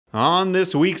On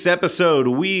this week's episode,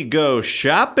 we go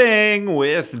shopping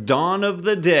with Dawn of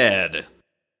the Dead.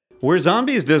 Were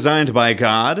zombies designed by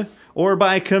God or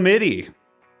by committee?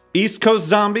 East Coast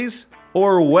zombies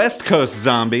or West Coast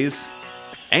zombies?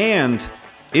 And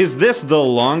is this the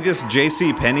longest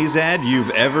JCPenney's ad you've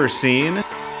ever seen?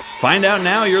 Find out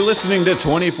now. You're listening to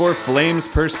 24 Flames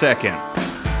Per Second.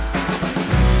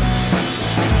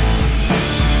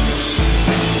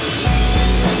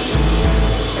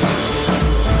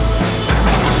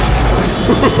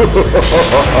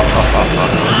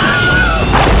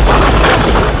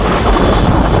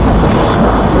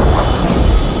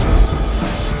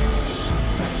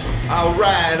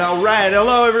 All right.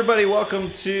 Hello, everybody.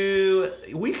 Welcome to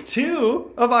week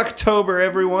 2 of October,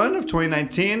 everyone, of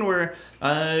 2019. We're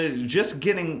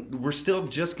still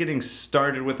just getting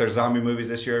started with our zombie movies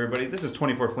this year, everybody. This is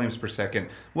 24 Flames Per Second.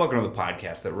 Welcome to the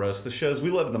podcast that roasts the shows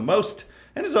we love the most.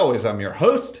 And as always, I'm your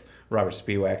host, Robert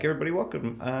Spiewak. Everybody,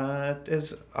 welcome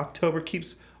as October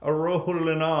keeps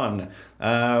rolling on.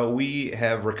 We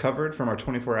have recovered from our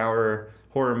 24-hour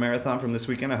horror marathon from this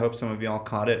weekend. I hope some of y'all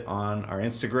caught it on our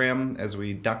Instagram as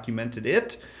we documented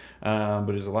it. But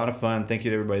it was a lot of fun. Thank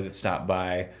you to everybody that stopped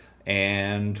by.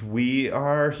 And we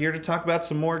are here to talk about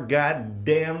some more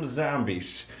goddamn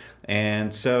zombies.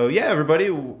 And so, yeah, everybody,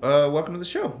 welcome to the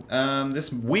show.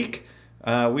 This week,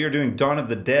 we are doing Dawn of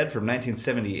the Dead from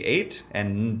 1978,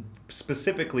 and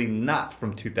specifically not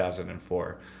from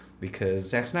 2004, because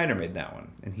Zack Snyder made that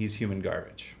one, and he's human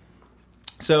garbage.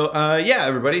 So, yeah,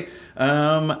 everybody,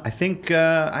 I think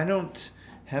I don't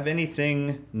have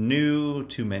anything new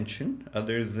to mention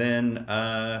other than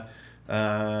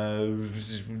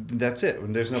that's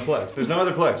it. There's no plugs. There's no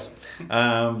other plugs.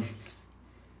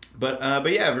 But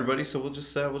yeah, everybody. So we'll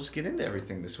just get into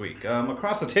everything this week.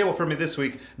 Across the table from me this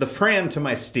week, the Fran to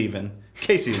my Steven,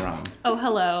 Casey Rom. Oh,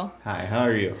 hello. Hi. How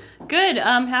are you? Good.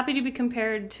 I'm happy to be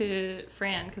compared to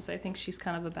Fran because I think she's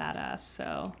kind of a badass.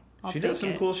 So I'll take it. She does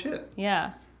some cool shit.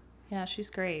 Yeah, she's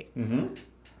great.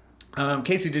 Mm-hmm.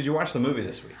 Casey, did you watch the movie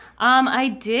this week? I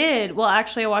did. Well,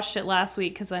 actually, I watched it last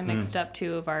week because I mixed up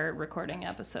 2 of our recording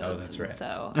episodes. Oh, that's right.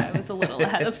 So I was a little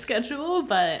ahead of schedule,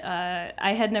 but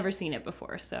I had never seen it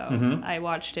before, so I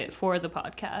watched it for the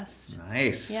podcast.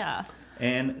 Nice. Yeah.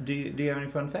 And do you have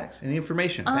any fun facts? Any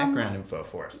information, background info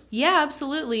for us? Yeah,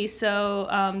 absolutely.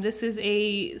 So this is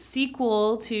a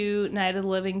sequel to Night of the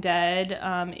Living Dead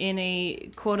in a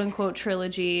quote-unquote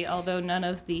trilogy, although none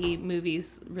of the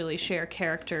movies really share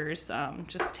characters,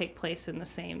 just take place in the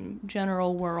same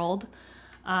general world.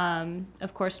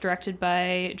 Of course, directed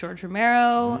by George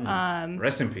Romero.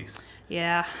 Rest in peace.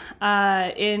 Yeah.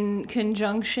 In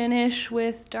conjunction-ish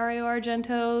with Dario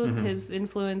Argento, his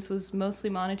influence was mostly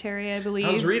monetary, I believe.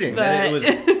 I was reading that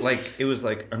it was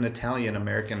like an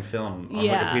Italian-American film on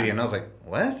Wikipedia, and I was like,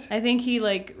 what? I think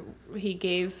he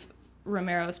gave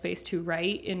Romero space to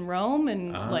write in Rome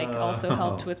and also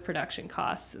helped with production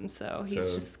costs, and so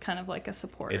he's just kind of like a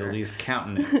supporter. Italy's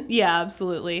counting it. Yeah,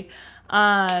 absolutely.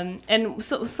 And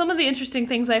so some of the interesting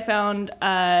things I found,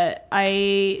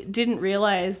 I didn't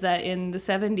realize that in the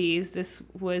 70s this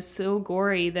was so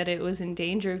gory that it was in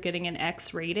danger of getting an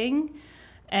X rating.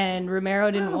 And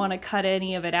Romero didn't want to cut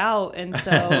any of it out, and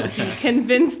so he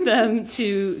convinced them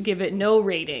to give it no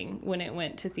rating when it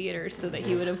went to theaters so that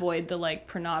he would avoid the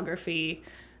pornography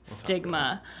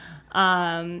stigma.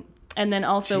 And then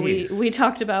also we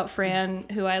talked about Fran,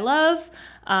 who I love,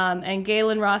 and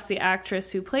Galen Ross, the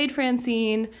actress who played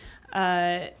Francine,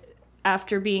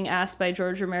 after being asked by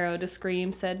George Romero to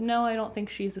scream, said, no, I don't think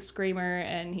she's a screamer,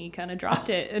 and he kind of dropped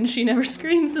it, and she never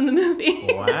screams in the movie.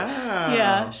 Wow.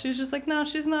 Yeah, she was just like, no,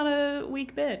 she's not a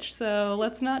weak bitch, so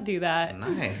let's not do that.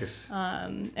 Nice.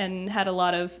 And had a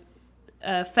lot of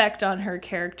effect on her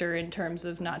character in terms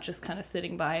of not just kind of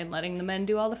sitting by and letting the men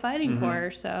do all the fighting for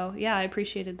her. So, yeah, I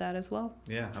appreciated that as well.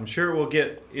 Yeah, I'm sure we'll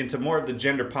get into more of the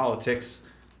gender politics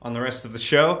on the rest of the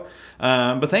show.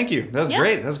 But thank you. That was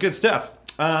great. That was good stuff.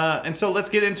 And so let's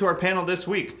get into our panel this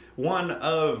week. One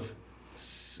of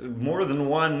more than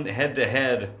one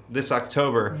head-to-head this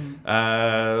October.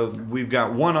 We've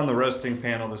got one on the roasting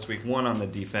panel this week, one on the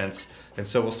defense. And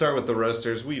so we'll start with the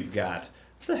roasters. We've got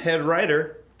the head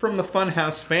writer from the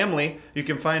Funhouse family. You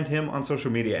can find him on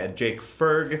social media at Jake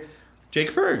Ferg.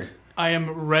 Jake Ferg. I am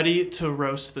ready to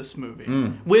roast this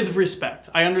movie with respect.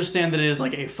 I understand that it is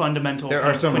like a fundamental,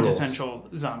 quintessential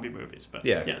zombie movies, but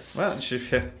yes. Well,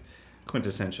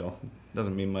 quintessential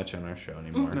doesn't mean much on our show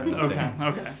anymore. Okay,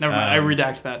 never mind. I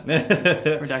redact that.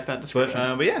 Redact that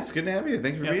description. But yeah, it's good to have you.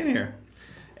 Thank you for being here.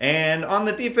 And on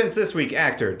the defense this week,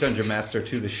 actor, Dungeon Master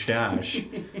to the Stash.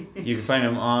 You can find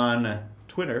him on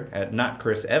Twitter at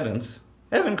NotChrisEvans.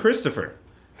 Evan Christopher.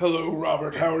 Hello,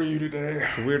 Robert. How are you today?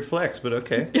 It's a weird flex, but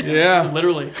okay. Yeah.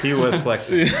 Literally. He was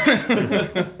flexing.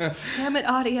 Damn it,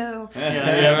 audio.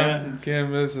 Yeah.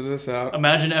 Can't miss this out.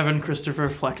 Imagine Evan Christopher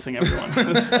flexing everyone.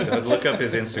 Look up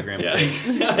his Instagram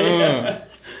page.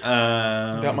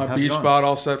 Got my beach spot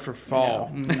all set for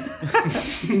fall.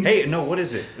 Yeah. Hey, no, what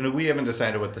is it? We haven't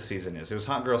decided what the season is. It was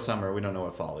Hot Girl Summer. We don't know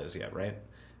what fall is yet, right?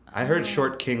 I heard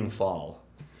Short King Fall,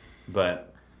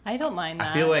 but I don't mind that.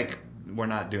 I feel like we're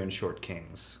not doing Short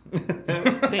Kings.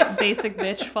 Basic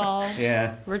bitch fall.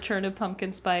 Yeah. Return of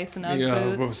pumpkin spice and Ugg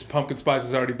Yeah, boots. pumpkin spice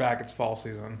is already back. It's fall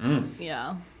season.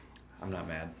 Yeah. I'm not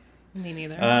mad. Me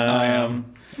neither. I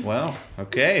am. Well,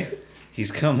 okay.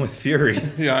 He's come with fury.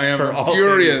 Yeah, I am. For I'm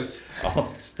furious.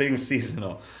 All things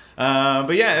seasonal.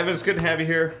 But yeah, Evan, it's good to have you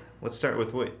here. Let's start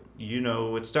with what you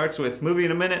know. It starts with Movie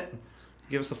in a Minute.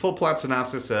 Give us a full plot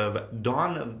synopsis of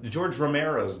George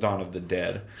Romero's Dawn of the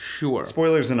Dead. Sure.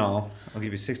 Spoilers and all. I'll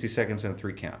give you 60 seconds and a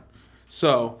 3 count.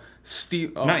 So,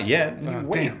 Steve. Oh, Not yet.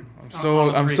 Wait. Damn.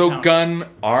 I'm so gun.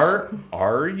 Are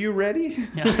you ready?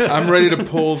 I'm ready to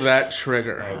pull that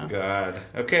trigger. Oh God.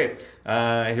 Okay.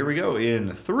 Here we go.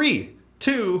 In 3,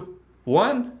 2,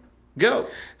 1, go.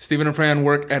 Steven and Fran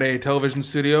work at a television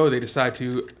studio. They decide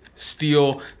to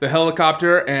steal the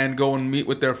helicopter and go and meet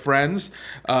with their friends.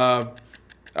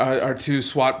 Are 2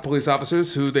 SWAT police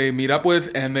officers who they meet up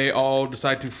with, and they all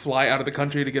decide to fly out of the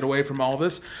country to get away from all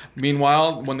this.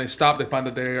 Meanwhile, when they stop, they find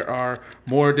that there are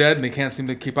more dead, and they can't seem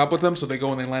to keep up with them, so they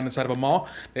go and they land inside of a mall.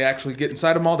 They actually get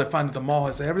inside a mall. They find that the mall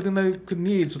has everything they could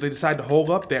need, so they decide to hold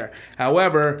up there.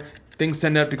 However, things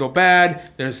tend to have to go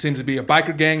bad. There seems to be a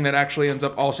biker gang that actually ends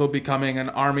up also becoming an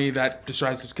army that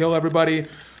decides to kill everybody.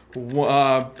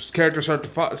 Characters start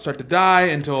to die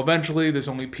until eventually there's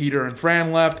only Peter and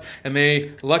Fran left, and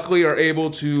they luckily are able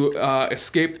to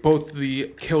escape both the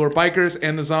killer bikers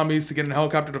and the zombies to get in a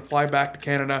helicopter to fly back to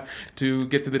Canada to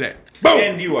get through the day. Boom!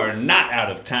 And you are not out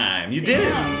of time. You did it.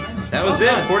 Nice. That was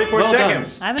it. 44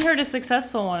 seconds. I haven't heard a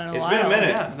successful one in a while. It's been a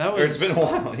minute. Yeah, Or it's been a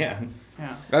while. Yeah.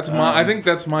 Yeah. That's I think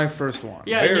that's my first one.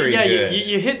 Yeah, Very good.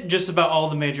 You hit just about all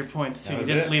the major points too. That You was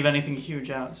didn't it. leave anything huge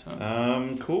out. So.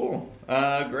 Cool.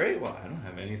 Great. Well, I don't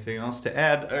have anything else to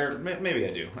add, or maybe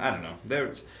I do. I don't know.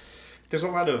 There's a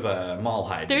lot of mall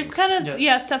hijinks. There's kind of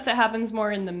Yes. stuff that happens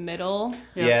more in the middle.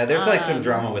 Yeah, there's like some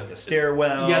drama with the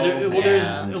stairwell. Yeah, there's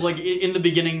and- like in the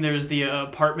beginning. There's the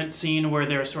apartment scene where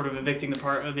they're sort of evicting the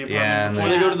apartment Yeah, and before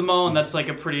they- they go to the mall, and that's like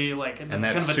a pretty like and that's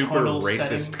that kind of a super tonal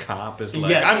racist setting. cop is like,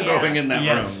 Yes. I'm going in that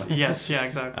Yes, room. yes, yeah,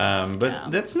 exactly. But Yeah.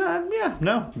 that's not,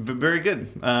 very good.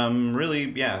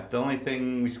 Really, yeah, the only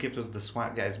thing we skipped was the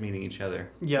SWAT guys meeting each other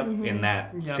Yep. in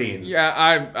that Yep. scene. Yeah,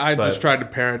 I But- just tried to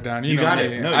pare it down. You know got me.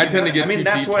 it. No, I you tend got to get it. I mean, too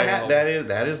that's what detailed.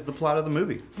 that is the plot of the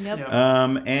movie. Yep.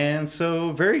 And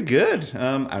so very good. I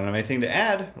don't have anything to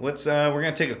add. Let's we're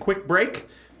gonna take a quick break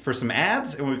for some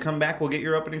ads, and when we come back, we'll get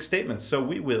your opening statements. So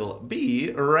we will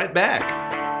be right back.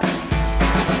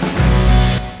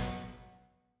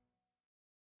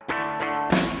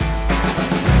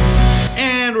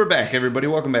 And we're back, everybody.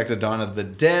 Welcome back to Dawn of the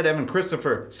Dead. Evan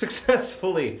Christopher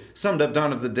successfully summed up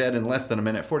Dawn of the Dead in less than a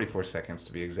minute, 44 seconds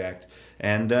to be exact.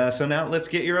 And so now let's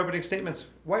get your opening statements.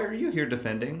 Why are you here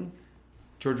defending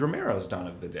George Romero's Dawn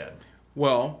of the Dead?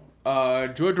 Well,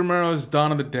 George Romero's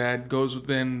Dawn of the Dead goes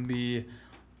within the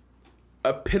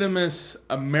epitomous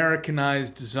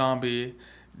Americanized zombie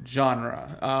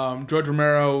genre. George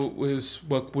Romero is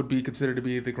what would be considered to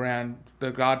be the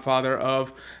godfather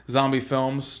of zombie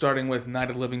films, starting with Night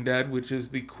of the Living Dead, which is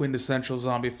the quintessential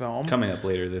zombie film. Coming up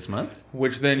later this month.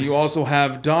 Which then you also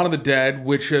have Dawn of the Dead,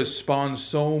 which has spawned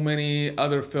so many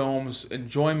other films'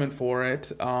 enjoyment for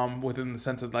it, within the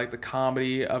sense of like the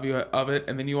comedy of it.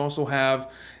 And then you also have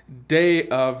Day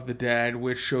of the Dead,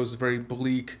 which shows a very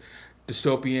bleak,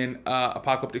 dystopian,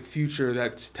 apocalyptic future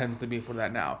that tends to be for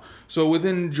that now. So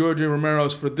within George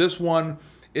Romero's, for this one,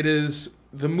 it is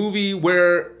the movie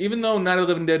where, even though Night of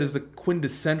the Living Dead is the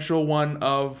quintessential one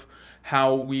of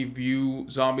how we view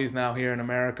zombies now here in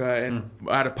America and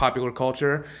out of popular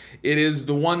culture, it is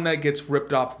the one that gets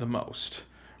ripped off the most,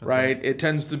 right? It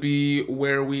tends to be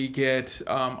where we get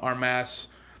our mass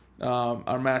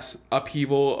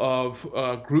upheaval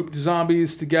of grouped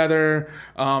zombies together,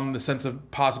 the sense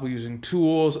of possibly using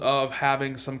tools, of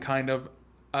having some kind of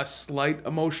a slight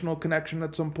emotional connection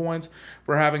at some points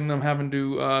for having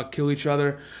to kill each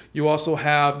other. You also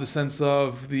have the sense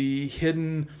of the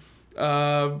hidden,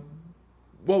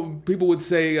 what people would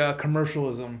say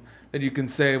commercialism that you can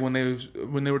say when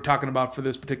they were talking about for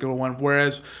this particular one.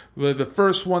 Whereas with the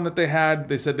first one that they had,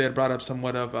 they said they had brought up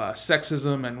somewhat of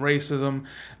sexism and racism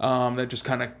that just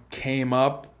kind of came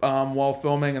up while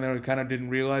filming, and they kind of didn't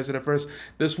realize it at first.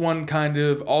 This one kind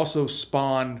of also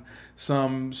spawned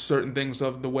some certain things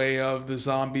of the way of the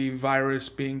zombie virus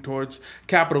being towards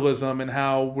capitalism and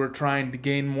how we're trying to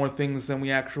gain more things than we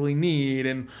actually need,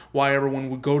 and why everyone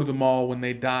would go to the mall when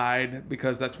they died,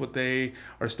 because that's what they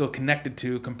are still connected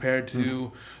to compared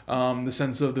to the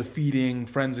sense of the feeding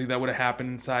frenzy that would have happened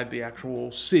inside the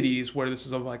actual cities, where this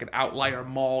is like an outlier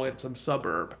mall in some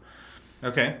suburb.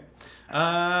 Okay.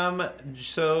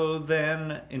 So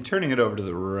then, in turning it over to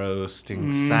the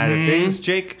roasting side of things,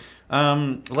 Jake,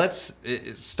 let's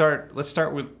start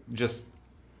with just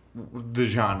the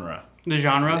genre. The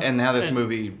genre? And how this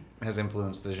movie has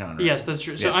influenced the genre. Yes, that's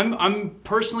true. So I'm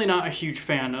personally not a huge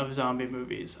fan of zombie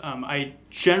movies. I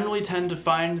generally tend to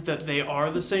find that they are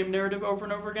the same narrative over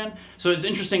and over again. So it's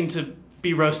interesting to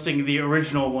be roasting the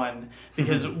original one,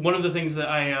 because one of the things that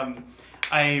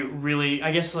I really,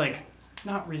 I guess, like,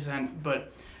 not resent,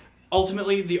 but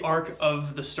ultimately the arc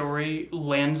of the story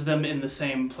lands them in the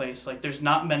same place. Like, there's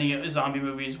not many zombie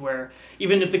movies where,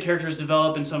 even if the characters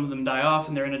develop and some of them die off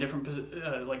and they're in a different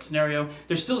scenario,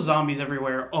 there's still zombies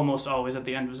everywhere almost always at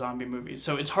the end of zombie movies.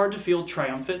 So it's hard to feel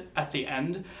triumphant at the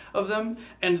end of them.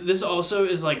 And this also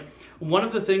is like one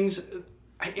of the things.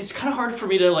 It's kind of hard for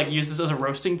me to like use this as a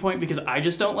roasting point because I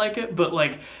just don't like it. But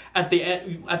like at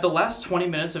the last 20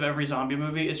 minutes of every zombie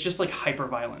movie, it's just like hyper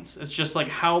violence. It's just like,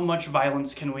 how much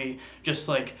violence can we just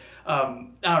like I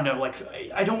don't know, like,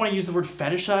 I don't want to use the word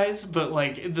fetishize, but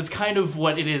like that's kind of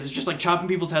what it is. It's just like chopping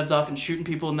people's heads off and shooting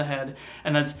people in the head,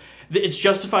 and it's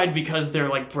justified because they're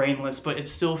like brainless, but it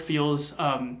still feels.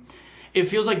 It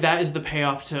feels like that is the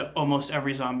payoff to almost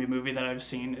every zombie movie that I've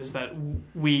seen, is that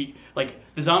we, like,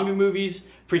 the zombie movies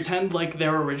pretend like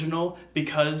they're original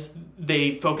because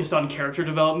they focused on character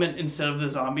development instead of the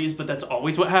zombies, but that's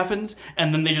always what happens,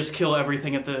 and then they just kill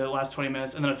everything at the last 20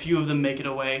 minutes, and then a few of them make it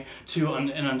away to an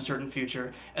uncertain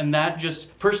future. And that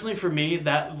just, personally for me,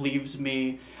 that leaves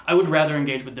me, I would rather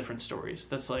engage with different stories.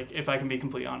 That's like, if I can be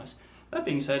completely honest. That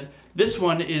being said, this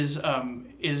one is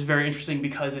very interesting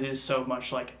because it is so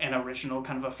much like an original,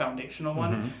 kind of a foundational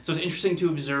one. Mm-hmm. So it's interesting to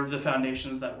observe the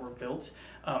foundations that were built.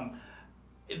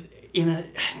 In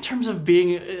terms of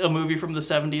being a movie from the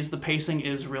 70s, the pacing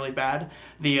is really bad.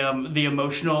 The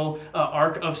emotional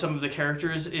arc of some of the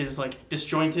characters is like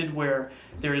disjointed, where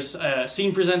there's a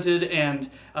scene presented and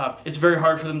it's very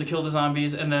hard for them to kill the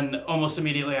zombies, and then almost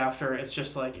immediately after, it's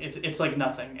just like it's like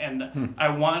nothing. And I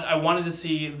wanted to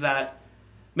see that.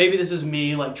 Maybe this is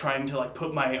me like trying to like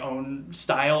put my own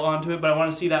style onto it, but I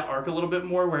want to see that arc a little bit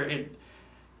more, where it,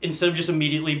 instead of just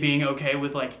immediately being okay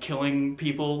with like killing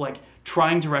people, like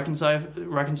trying to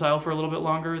reconcile for a little bit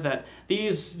longer, that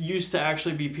these used to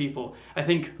actually be people. I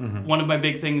think one of my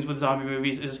big things with zombie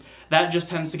movies is that just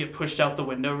tends to get pushed out the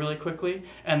window really quickly,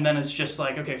 and then it's just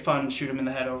like, okay, fun, shoot them in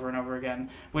the head over and over again,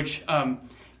 which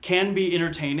can be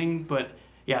entertaining, but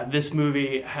yeah, this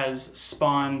movie has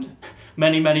spawned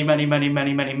many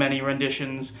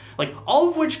renditions, like all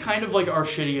of which kind of like are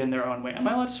shitty in their own way. Am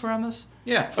I allowed to swear on this?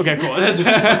 Yeah. Okay, cool. That's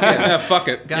yeah, fuck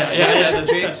it.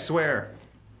 Jake, swear.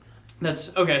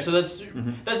 That's okay. So that's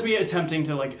me attempting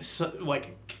to like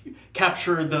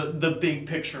capture the big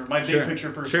picture, my big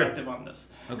picture perspective on this.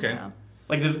 Okay. Yeah.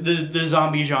 Like the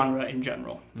zombie genre in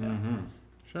general. Yeah. Mm-hmm.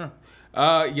 Sure.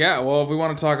 Yeah. Well, if we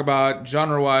want to talk about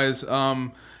genre-wise,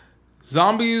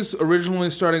 zombies originally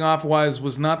starting off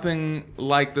was nothing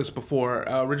like this before.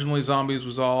 Originally, zombies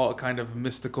was all a kind of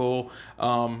mystical,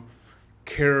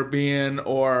 Caribbean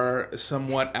or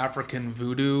somewhat African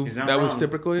voodoo. That was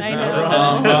typically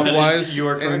wise, you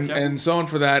are correct, and so on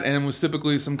for that, and it was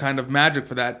typically some kind of magic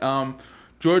for that.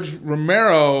 George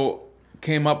Romero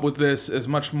came up with this as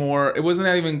much more. It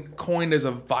wasn't even coined as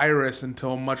a virus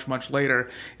until much later,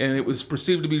 and it was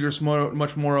perceived to be just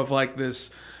much more of like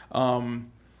this.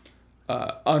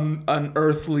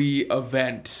 Unearthly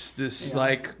event, this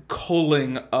like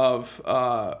culling of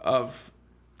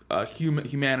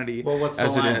humanity. Well, what's the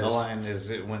as line? It is. The line is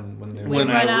it when we run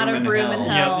out of room in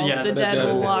hell. The dead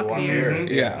will walk the earth.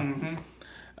 Yeah.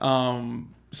 Mm-hmm.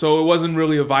 So it wasn't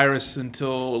really a virus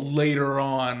until later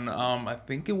on. I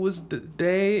think it was the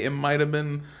day. It might have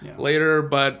been later,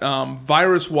 but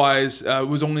virus-wise, it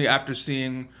was only after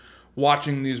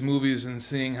watching these movies and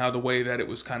seeing how the way that it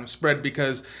was kind of spread,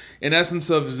 because in essence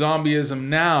of zombieism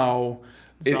now,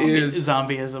 it is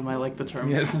zombieism. I like the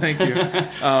term. Yes, thank you.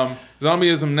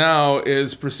 Zombieism now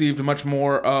is perceived much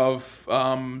more of,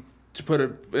 to put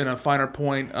it in a finer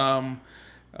point,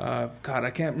 God, I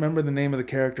can't remember the name of the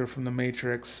character from The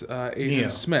Matrix, Agent Neo.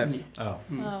 Smith. Oh.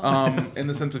 In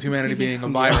the sense of humanity being a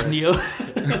virus. Neo.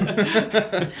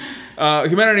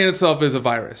 Humanity in itself is a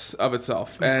virus of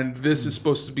itself, and this is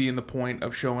supposed to be in the point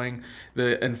of showing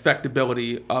the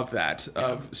infectability of that,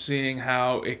 of seeing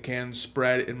how it can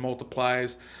spread and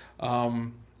multiplies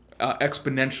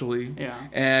exponentially. Yeah.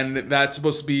 And that's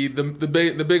supposed to be the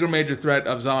bigger major threat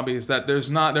of zombies. That they're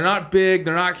not big,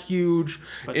 they're not huge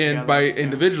But together, by yeah.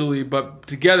 individually, but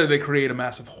together they create a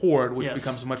massive horde, which Yes.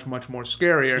 becomes much more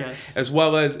scarier. Yes. As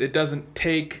well as it doesn't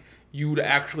take you to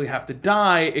actually have to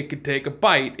die. It could take a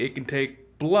bite. It can take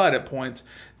blood at points.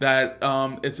 That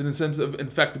it's in a sense of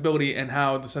infectability, and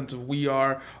how the sense of we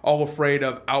are all afraid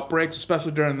of outbreaks,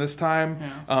 especially during this time.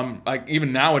 Yeah. Like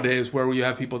even nowadays, where we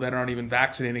have people that aren't even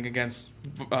vaccinating against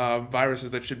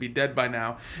viruses that should be dead by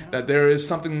now. Yeah. That there is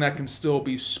something that can still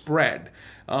be spread.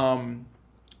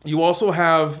 You also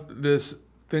have this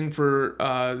thing for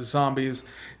zombies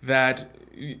that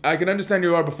I can understand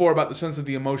you are before about the sense of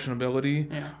the emotionability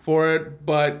Yeah. for it,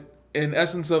 but in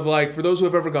essence of like for those who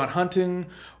have ever gone hunting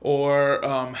or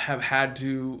have had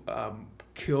to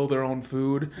kill their own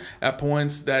food at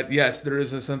points, that yes, there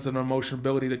is a sense of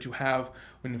emotionability that you have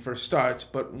when it first starts,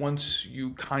 but once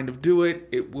you kind of do it,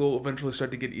 it will eventually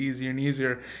start to get easier and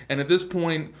easier. And at this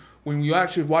point, when you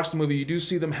actually watch the movie, you do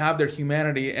see them have their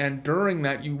humanity, and during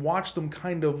that, you watch them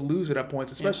kind of lose it at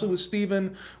points, especially with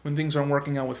Steven, when things aren't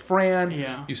working out with Fran.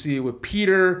 Yeah. You see it with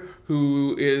Peter,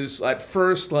 who is at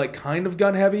first like kind of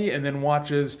gun heavy, and then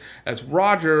watches as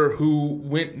Roger, who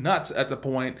went nuts at the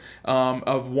point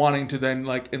of wanting to then,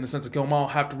 like in the sense of kill them all,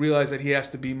 have to realize that he has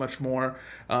to be much more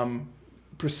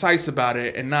precise about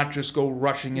it and not just go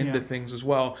rushing into Yeah. things as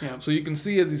well. Yeah. So you can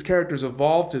see as these characters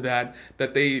evolve to that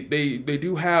they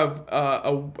do have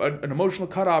an emotional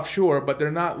cutoff, sure, but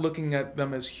they're not looking at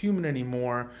them as human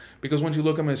anymore, because once you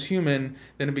look at them as human,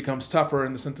 then it becomes tougher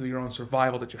in the sense of your own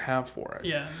survival that you have for it.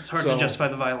 Yeah, it's hard So- to justify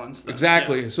the violence. Then.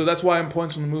 Exactly. Yeah. So that's why in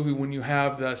points in the movie when you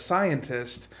have the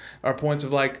scientist are points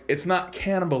of like it's not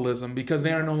cannibalism because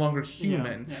they are no longer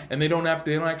human, Yeah. and they don't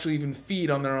actually even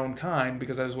feed on their own kind,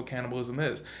 because that is what cannibalism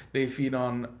is. They feed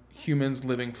on humans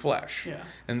living flesh. Yeah.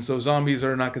 And so zombies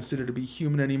are not considered to be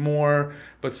human anymore,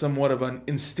 but somewhat of an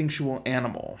instinctual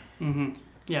animal. Mm-hmm.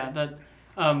 Yeah, that.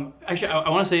 Actually, I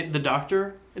want to say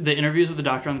the interviews with the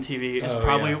doctor on the TV is Oh,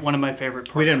 probably yeah. one of my favorite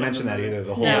parts. We didn't of mention the that movie. either.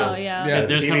 The whole No, yeah. Yeah. the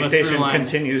There's kind TV of a through station line.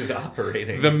 continues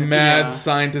operating. The mad Yeah.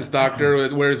 scientist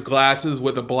doctor wears glasses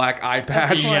with a black eye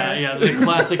patch. Yeah, the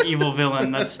classic evil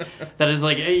villain. That is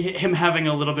like him having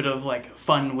a little bit of like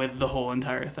fun with the whole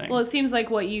entire thing. Well, it seems like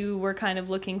what you were kind of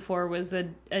looking for was a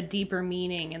deeper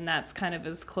meaning, and that's kind of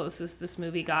as close as this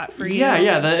movie got for you.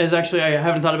 Yeah, that is actually, I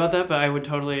haven't thought about that, but I would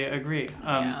totally agree.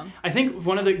 Yeah. I think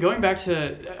going back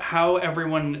to how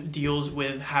everyone deals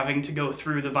with having to go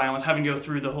through the violence, having to go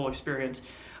through the whole experience.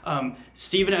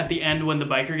 Steven at the end when the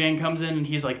biker gang comes in and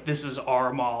he's like, this is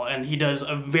our mall, and he does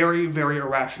a very, very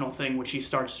irrational thing, which he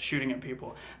starts shooting at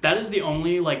people. That is the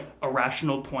only like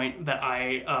irrational point that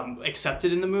I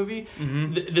accepted in the movie.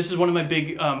 Mm-hmm. This is one of my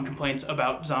big complaints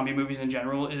about zombie movies in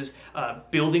general, is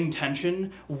building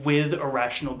tension with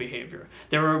irrational behavior.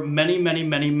 There are many, many,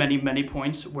 many, many, many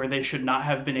points where they should not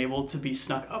have been able to be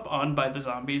snuck up on by the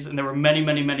zombies, and there were many,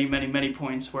 many, many, many, many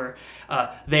points where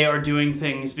they are doing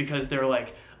things because they're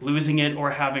like losing it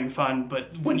or having fun,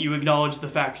 but when you acknowledge the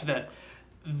fact that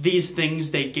these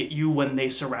things they get you when they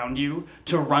surround you,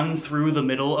 to run through the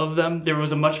middle of them, there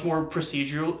was a much more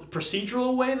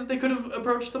procedural way that they could have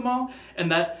approached them all,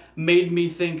 and that made me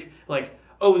think like,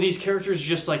 oh, these characters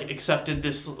just like accepted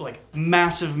this like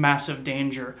massive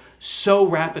danger so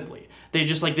rapidly. They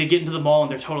just like, they get into the mall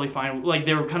and they're totally fine. Like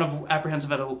they were kind of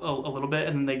apprehensive at a little bit,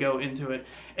 and then they go into it,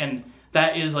 and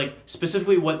that is like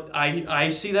specifically what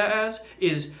I see that as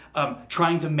is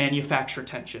trying to manufacture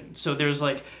tension. So there's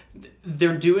like,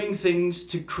 they're doing things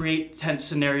to create tense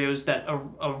scenarios that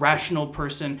a rational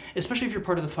person, especially if you're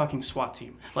part of the fucking SWAT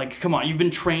team, like, come on, you've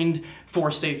been trained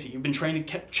for safety. You've been trained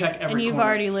to check every And you've corner.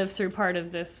 already lived through part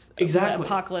of this Exactly.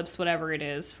 apocalypse, whatever it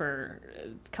is, for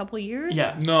a couple years.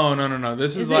 Yeah. No.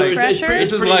 This Is is it like fresher?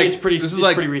 this is It's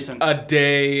pretty recent. a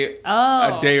day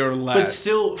or less. But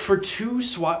still, for two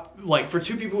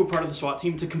people who are part of the SWAT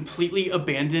team to completely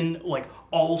abandon like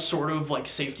all sort of like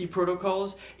safety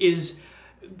protocols is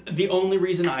the only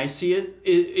reason I see it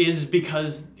is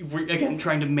because we're again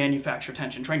trying to manufacture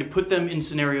tension, trying to put them in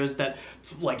scenarios that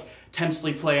like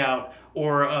tensely play out,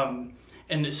 or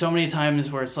and so many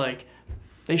times where it's like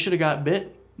they should have got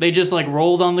bit. They just like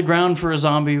rolled on the ground with a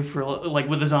zombie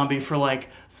for like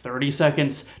 30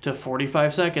 seconds to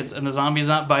 45 seconds, and the zombie's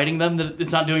not biting them, that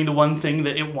it's not doing the one thing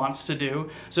that it wants to do.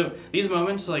 So these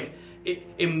moments, like,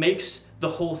 it makes the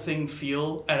whole thing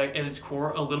feel at its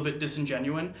core a little bit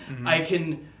disingenuous. I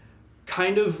can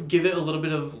kind of give it a little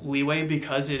bit of leeway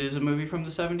because it is a movie from the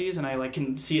 70s, and I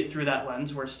can see it through that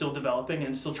lens where it's still developing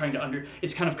and still trying to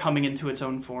it's kind of coming into its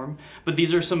own form. But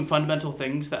these are some fundamental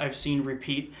things that I've seen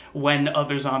repeat when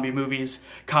other zombie movies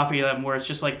copy them, where it's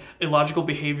just like illogical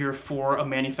behavior for a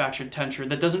manufactured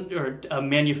tension and it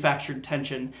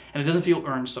doesn't feel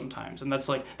earned sometimes. And that's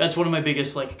one of my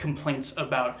biggest complaints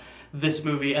about this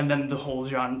movie, and then the whole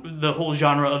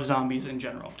genre of zombies in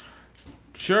general.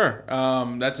 Sure.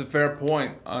 That's a fair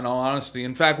point, in all honesty.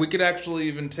 In fact, we could actually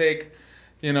even take,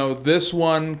 this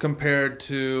one compared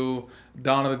to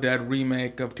Dawn of the Dead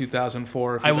remake of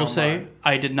 2004. I will say,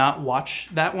 I did not watch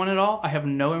that one at all. I have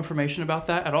no information about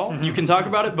that at all. You can talk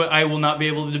about it, but I will not be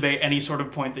able to debate any sort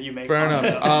of point that you make. Fair on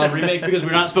enough. The remake, because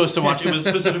we're not supposed to watch it. It was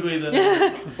specifically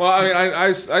the... Well,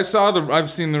 I've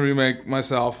seen the remake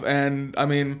myself, and I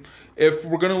mean, if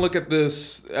we're going to look at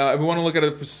this, if we want to look at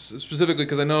it specifically,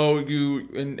 because I know you,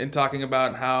 in talking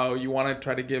about how you want to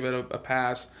try to give it a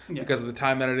pass because of the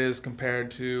time that it is compared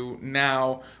to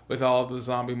now with all of the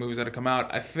zombie movies that have come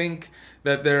out, I think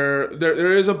that there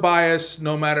is a bias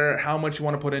no matter how much you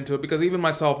want to put into it, because even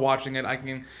myself watching it, I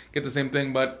can get the same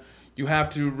thing, but you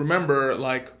have to remember,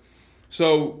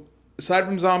 so aside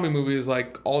from zombie movies,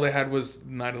 all they had was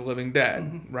Night of the Living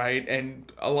Dead, right?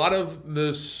 And a lot of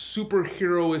the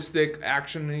superheroistic,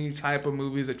 action-y type of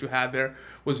movies that you had there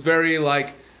was very,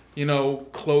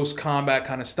 close combat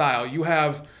kind of style. You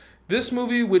have this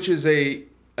movie, which is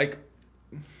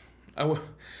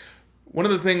one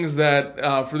of the things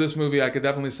that, for this movie, I could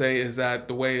definitely say is that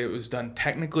the way it was done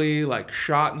technically,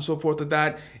 shot and so forth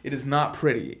it is not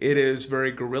pretty. It is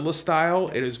very guerrilla style.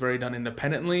 It is very done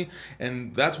independently.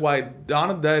 And that's why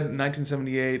Dawn of the Dead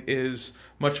 1978 is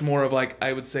much more of,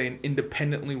 I would say, an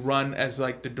independently run as,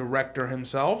 the director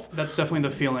himself. That's definitely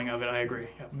the feeling of it. I agree.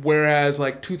 Yep. Whereas,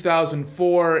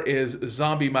 2004 is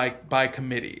zombie by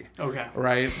committee. Okay.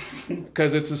 Right?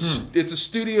 Because it's a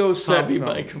studio set Zombie film.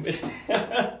 by committee.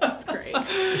 That's great.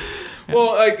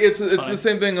 Well, it's the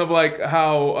same thing of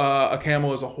how a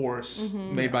camel is a horse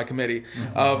made by committee.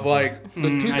 Of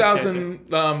the 2000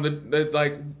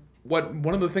 what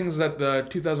one of the things that the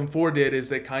 2004 did is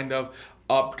they kind of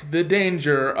upped the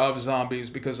danger of zombies,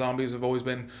 because zombies have always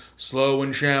been slow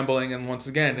and shambling, and once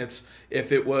again,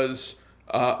 if it's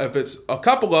a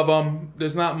couple of them,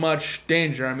 there's not much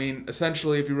danger. I mean,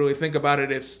 essentially, if you really think about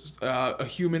it, it's a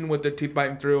human with their teeth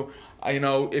biting through.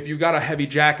 If you got a heavy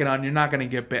jacket on, you're not going to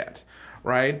get bit,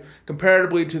 right?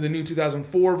 Comparatively to the new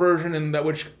 2004 version, and that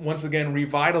which once again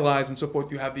revitalized and so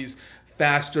forth, you have these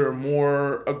faster,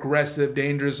 more aggressive,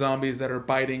 dangerous zombies that are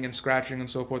biting and scratching and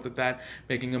so forth, that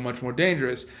making them much more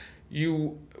dangerous.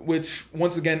 Which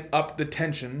once again upped the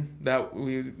tension that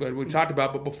we talked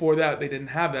about, but before that they didn't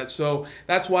have that. So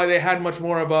that's why they had much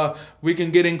more of a we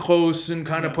can get in close and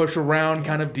kind of push around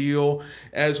kind of deal,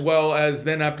 as well as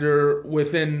then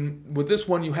with this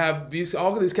one you have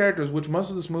all of these characters, which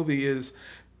most of this movie is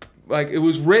it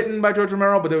was written by George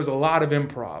Romero, but there was a lot of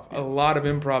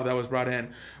improv that was brought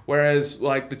in. Whereas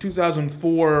the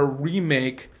 2004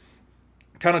 remake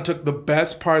kind of took the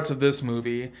best parts of this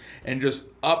movie and just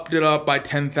upped it up by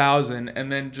 10,000,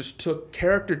 and then just took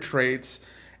character traits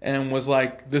and was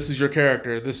this is your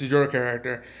character, this is your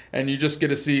character, and you just get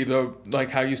to see the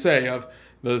how you say of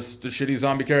the shitty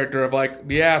zombie character of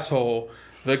the asshole,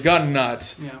 the gun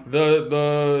nut,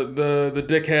 the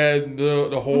dickhead,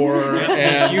 the whore,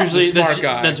 and usually the smart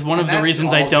guy. That's one of the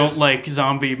reasons I don't like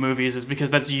zombie movies, is because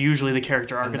that's usually the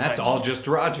character archetype. That's all just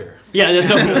Roger. Yeah,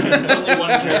 that's only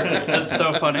one character. That's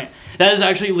so funny. That is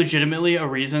actually legitimately a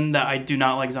reason that I do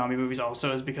not like zombie movies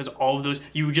also, is because all of those,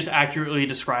 you just accurately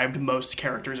described most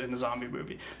characters in a zombie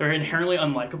movie. They're inherently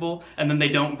unlikable, and then they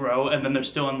don't grow, and then they're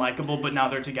still unlikable, but now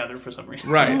they're together for some reason.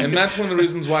 Right, and that's one of the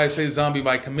reasons why I say zombie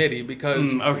by committee,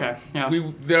 because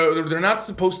they're not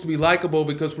supposed to be likable,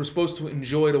 because we're supposed to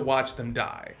enjoy to watch them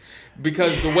die.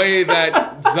 Because the way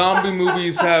that zombie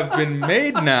movies have been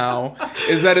made now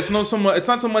is that it's not so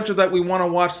much that we want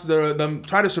to watch them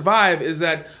try to survive, is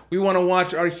that we want to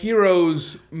watch our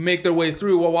heroes make their way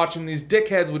through while watching these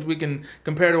dickheads, which we can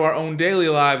compare to our own daily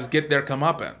lives, get their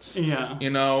comeuppance. Yeah.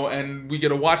 And we get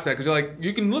to watch that, because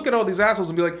you can look at all these assholes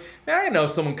and be like, I know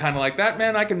someone kind of like that,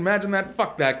 man. I can imagine that.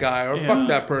 Fuck that guy, or fuck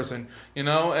that person.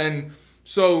 And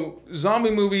so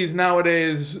zombie movies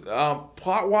nowadays,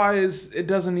 plot-wise, it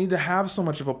doesn't need to have so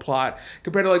much of a plot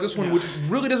compared to this one, which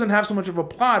really doesn't have so much of a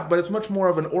plot, but it's much more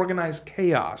of an organized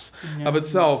chaos of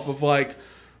itself. Of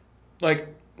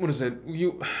what is it?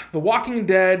 The Walking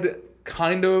Dead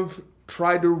kind of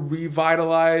tried to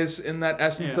revitalize in that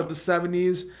essence of the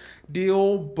 70s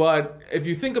deal, but if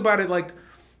you think about it, like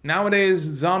nowadays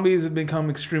zombies have become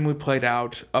extremely played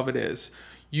out of it is.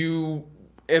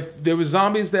 If there was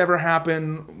zombies to ever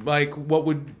happen, like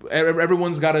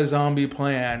everyone's got a zombie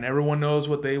plan. Everyone knows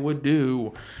what they would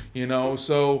do,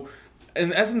 so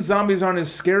in essence, zombies aren't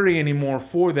as scary anymore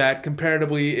for that,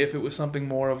 comparatively if it was something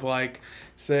more of like,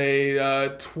 say,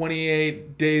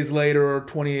 28 days later or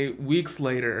 28 weeks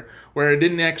later, where it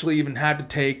didn't actually even have to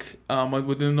take,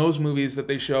 within those movies that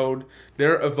they showed,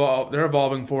 they're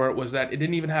evolving for it, was that it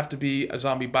didn't even have to be a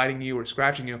zombie biting you or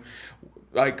scratching you.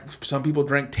 Like, some people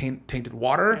drank tainted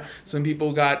water. Yeah. Some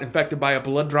people got infected by a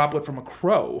blood droplet from a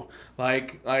crow.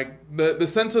 Like the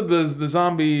sense of the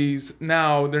zombies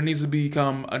now, there needs to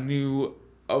become a new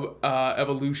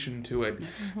evolution to it,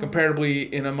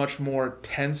 comparatively in a much more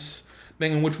tense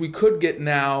thing, in which we could get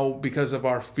now because of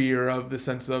our fear of the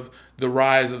sense of the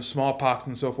rise of smallpox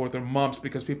and so forth, or mumps,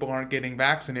 because people aren't getting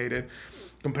vaccinated,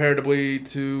 comparatively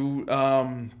to...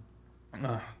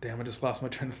 damn, I just lost my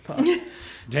train of thought.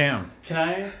 Damn.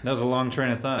 That was a long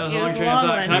train of thought. That was a long train of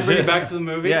thought. Can I bring it back to the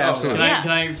movie? Yeah, absolutely. Can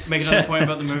I make another point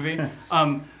about the movie?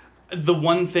 The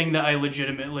one thing that I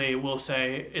legitimately will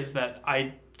say is that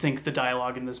I think the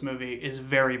dialogue in this movie is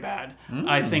very bad.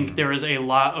 I think there is a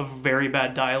lot of very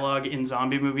bad dialogue in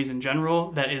zombie movies in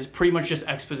general that is pretty much just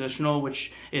expositional,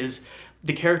 which is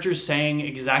the characters saying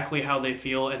exactly how they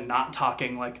feel and not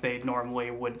talking like they normally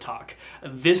would talk.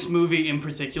 This movie in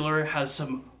particular has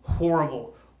some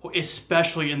horrible,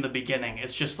 especially in the beginning.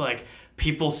 It's just like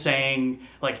people saying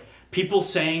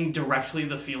directly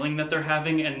the feeling that they're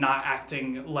having and not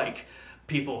acting like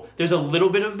people. There's a little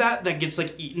bit of that gets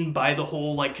like eaten by the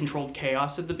whole like controlled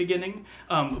chaos at the beginning.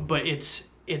 But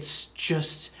it's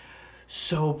just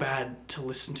so bad to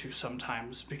listen to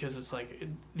sometimes, because it's like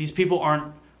these people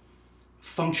aren't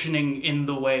functioning in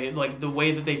the way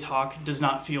that they talk does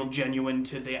not feel genuine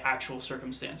to the actual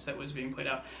circumstance that was being played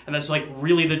out, and that's like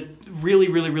really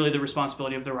the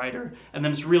responsibility of the writer, and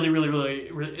then it's really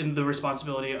in the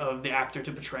responsibility of the actor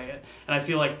to portray it. And I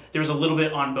feel like there's a little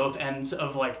bit on both ends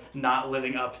of like not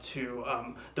living up to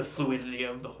the fluidity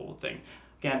of the whole thing.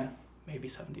 Again, maybe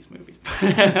 70s movies.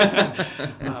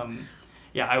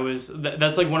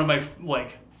 That's like one of my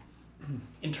like,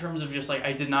 in terms of just like,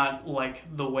 I did not like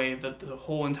the way that the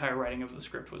whole entire writing of the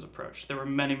script was approached. There were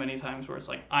many times where it's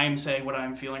like, I am saying what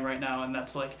I'm feeling right now, and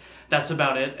that's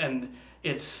about it. And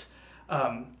it's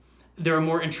there are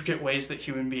more intricate ways that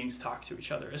human beings talk to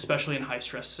each other, especially in high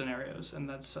stress scenarios. And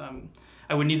that's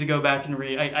I would need to go back and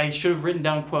read. I should have written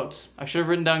down quotes.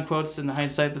 In the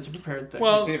hindsight, that's a prepared thing.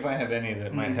 Well, see if I have any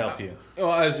that might help you.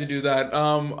 Well, as you do that,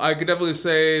 I could definitely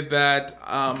say that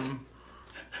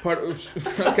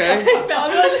okay. I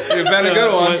found one. You found a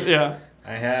good one. Yeah.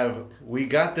 I have, we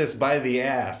got this by the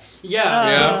ass.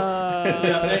 Yeah.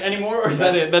 Any more, or is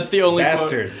that it? That's the only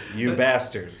bastards. quote. You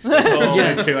bastards. That's all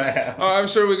Yes. two I have. I'm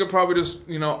sure we could probably just,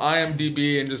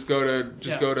 IMDb and just go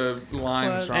to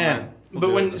lines from it.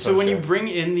 But when you bring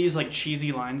in these like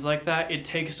cheesy lines like that, it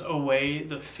takes away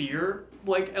the fear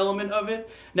like element of it.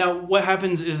 Now what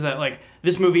happens is that like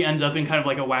this movie ends up in kind of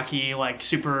like a wacky, like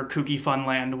super kooky fun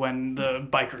land when the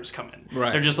bikers come in.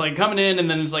 Right. They're just like coming in, and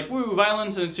then it's like woo,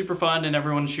 violence, and it's super fun, and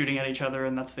everyone's shooting at each other,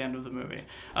 and that's the end of the movie.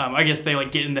 I guess they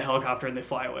like get in the helicopter and they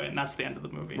fly away, and that's the end of the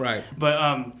movie. Right.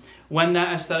 But when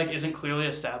that aesthetic isn't clearly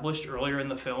established earlier in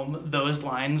the film, those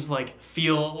lines like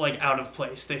feel like out of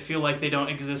place. They feel like they don't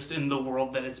exist in the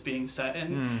world that it's being set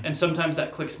in, and sometimes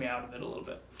that clicks me out of it a little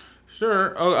bit.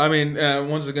 Sure. Oh, I mean,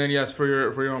 once again, yes, for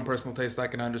your own personal taste, I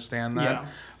can understand that.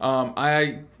 Yeah.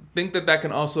 I think that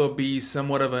can also be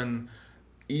somewhat of an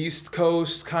East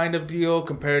Coast kind of deal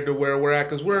compared to where we're at,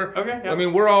 because I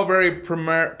mean, we're all very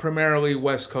primarily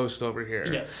West Coast over here.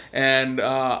 Yes. And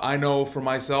I know for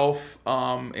myself,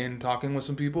 in talking with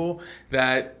some people,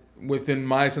 that within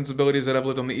my sensibilities that I've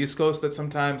lived on the East Coast, that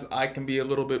sometimes I can be a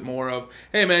little bit more of,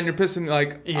 hey man, you're pissing me,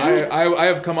 like, I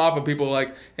have come off of people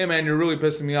like, hey man, you're really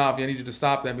pissing me off, I need you to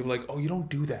stop that, and people are like, oh, you don't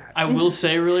do that. I will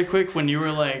say really quick, when you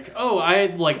were like, oh, I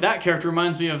like that character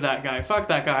reminds me of that guy, fuck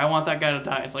that guy, I want that guy to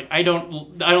die, it's like, I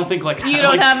don't think like you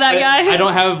don't have that guy. I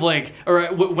don't have like, or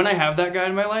when I have that guy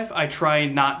in my life, I try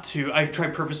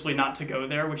purposefully not to go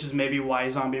there, which is maybe why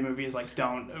zombie movies like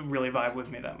don't really vibe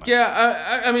with me that much.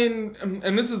 Yeah, I mean,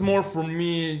 and this is more for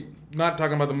me, not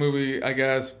talking about the movie, I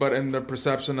guess, but in the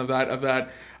perception of that,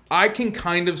 I can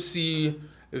kind of see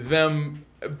them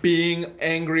being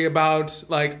angry about,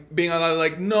 like, being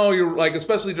like, no, you're, like,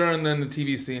 especially during the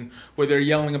TV scene, where they're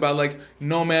yelling about, like,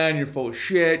 no, man, you're full of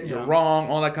shit, you're wrong,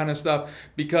 all that kind of stuff,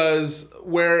 because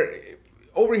where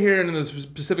over here in the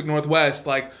Pacific Northwest,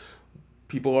 like,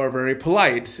 people are very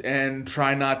polite and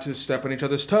try not to step on each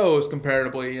other's toes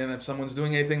comparatively. And if someone's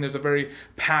doing anything, there's a very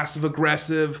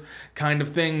passive-aggressive kind of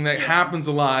thing that happens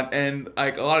a lot. And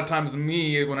like a lot of times to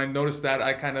me, when I notice that,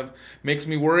 I kind of makes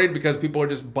me worried because people are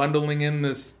just bundling in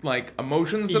this like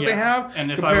emotions that they have. And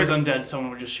if I was undead,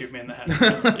 someone would just shoot me in the head.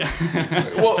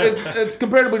 Well, it's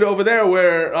comparatively to over there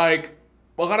where like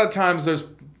a lot of times there's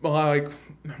like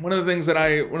one of the things that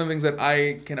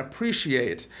I can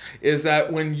appreciate is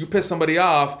that when you piss somebody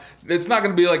off, it's not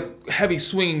going to be like heavy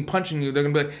swinging, punching you. They're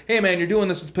going to be like, "Hey man, you're doing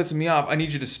this, it's pissing me off. I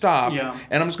need you to stop." Yeah.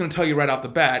 And I'm just going to tell you right off the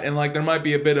bat. And like there might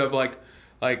be a bit of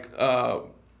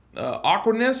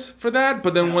awkwardness for that,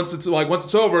 but then once it's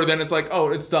over, then it's like, oh,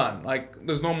 it's done. Like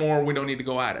there's no more. We don't need to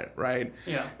go at it, right?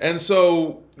 Yeah. And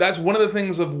so that's one of the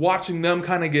things of watching them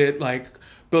kind of get like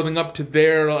building up to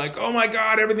their like, oh my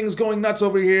God, everything's going nuts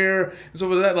over here. And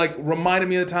so that like reminded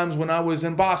me of the times when I was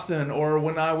in Boston or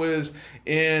when I was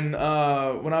in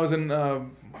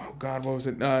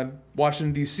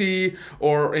Washington D.C.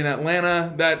 or in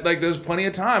Atlanta. That like there's plenty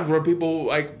of times where people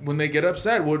like when they get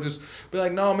upset will just be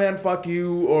like, no man, fuck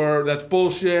you, or that's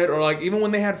bullshit, or like even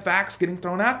when they had facts getting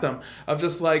thrown at them of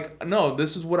just like, no,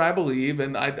 this is what I believe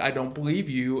and I don't believe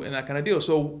you, and that kind of deal.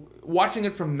 So watching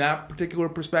it from that particular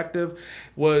perspective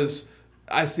was,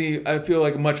 I feel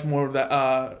like much more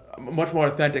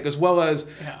authentic, as well as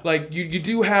like you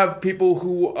do have people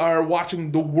who are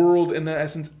watching the world in the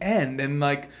essence end, and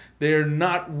like they're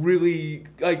not really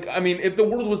like, I mean, if the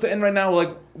world was to end right now,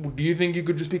 like, do you think you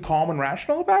could just be calm and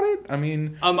rational about it? I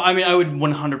mean, I would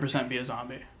 100% be a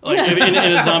zombie. Like in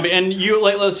a zombie, and you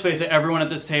like, let's face it, everyone at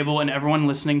this table and everyone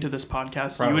listening to this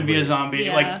podcast, you would be a zombie.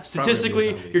 Yeah. Like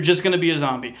statistically, you're just gonna be a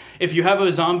zombie. If you have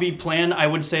a zombie plan, I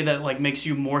would say that like makes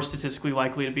you more statistically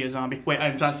likely to be a zombie. Wait,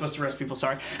 I'm not supposed to arrest people.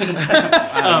 Sorry.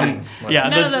 None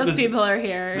of those people are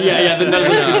here. None of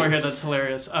those people are here. That's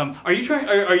hilarious. Are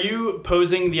you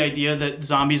posing the idea that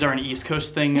zombies are an East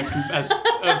Coast thing as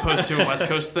opposed to a West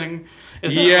Coast thing?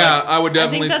 I would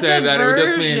definitely say that. It would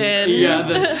just mean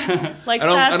that's like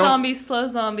fast zombies, slow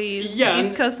zombies,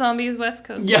 East Coast zombies, West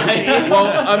Coast zombies.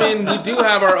 Well, I mean, we do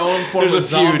have our own form of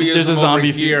zombieism There's a zombie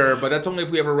over here, but that's only if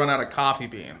we ever run out of coffee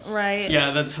beans. Right. Yeah,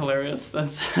 that's hilarious.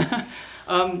 That's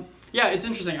yeah, it's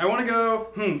interesting. I want to go.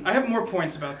 I have more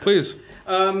points about this. Please.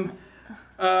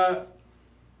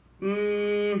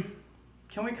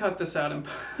 Can we cut this out?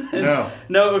 No.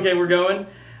 No. Okay, we're going.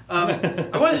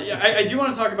 I do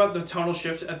want to talk about the tonal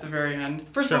shift at the very end.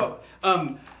 First of all,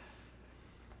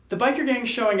 the biker gang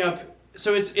showing up.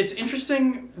 So it's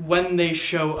interesting when they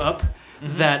show up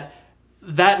that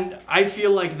I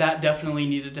feel like that definitely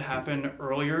needed to happen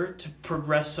earlier to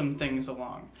progress some things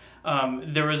along.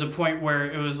 There was a point where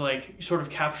it was like sort of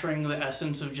capturing the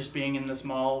essence of just being in this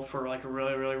mall for like a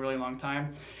really, really, really long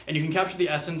time. And you can capture the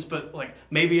essence, but like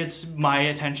maybe it's my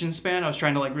attention span. I was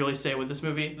trying to like really stay with this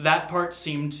movie. That part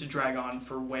seemed to drag on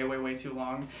for way, way, way too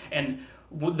long. And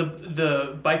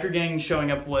the biker gang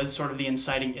showing up was sort of the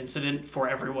inciting incident for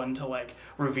everyone to like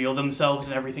reveal themselves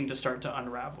and everything to start to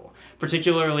unravel.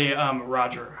 Particularly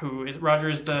Roger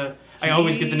is the... I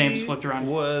always get the names flipped around.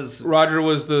 Roger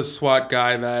was the SWAT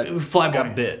guy that Flyboy.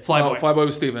 got bit. Flyboy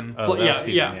was Steven.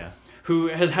 Yeah. Who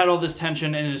has had all this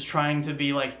tension and is trying to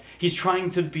be like, he's trying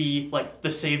to be like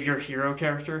the savior hero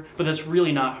character, but that's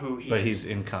really not who he is. But he's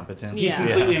incompetent. He's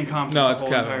completely incompetent No, the it's whole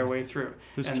Kevin. entire way through.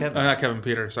 Who's And- Kevin? Not Kevin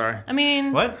Peter, sorry. I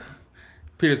mean, What?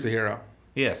 Peter's the hero.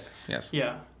 Yes.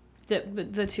 Yeah.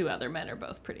 the two other men are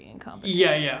both pretty incompetent.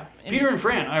 Yeah. Peter and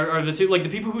Fran are the two, like the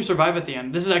people who survive at the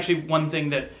end. This is actually one thing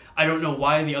that I don't know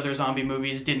why the other zombie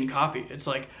movies didn't copy. It's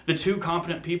like the two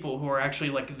competent people who are actually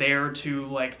like there to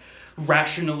like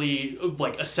rationally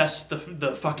like assess the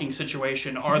fucking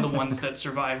situation are the ones that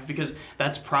survive, because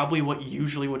that's probably what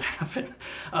usually would happen.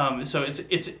 So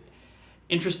it's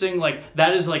interesting. Like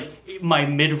that is like my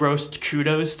mid-roast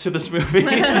kudos to this movie.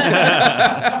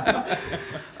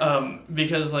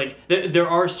 Because like there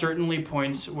are certainly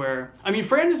points where, I mean,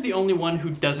 Fran is the only one who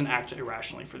doesn't act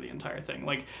irrationally for the entire thing.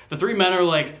 Like the three men are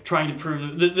like trying to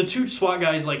prove the two SWAT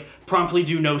guys like promptly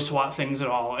do no SWAT things at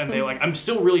all, and they like, I'm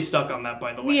still really stuck on that,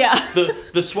 by the way. Yeah.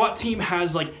 The SWAT team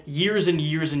has like years and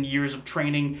years and years of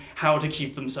training how to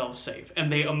keep themselves safe,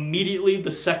 and they immediately,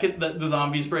 the second that the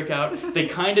zombies break out, they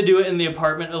kind of do it in the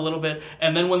apartment a little bit,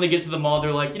 and then when they get to the mall,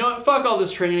 they're like, you know what, fuck all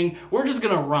this training, we're just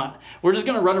gonna run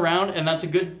around, and that's a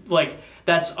good, like,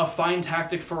 that's a fine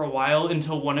tactic for a while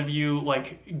until one of you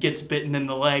like gets bitten in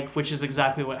the leg, which is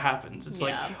exactly what happens. It's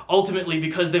like ultimately,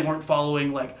 because they weren't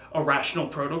following like a rational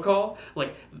protocol,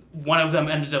 like one of them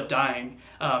ended up dying,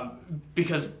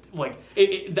 because like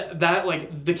that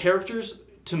like the characters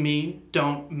to me,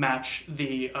 don't match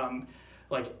the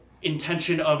like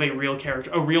intention of a real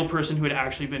character, a real person who had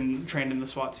actually been trained in the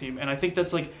SWAT team. And I think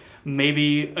that's like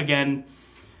maybe again,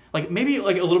 like maybe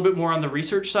like a little bit more on the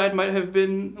research side might have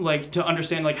been like to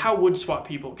understand like how would SWAT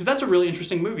people, because that's a really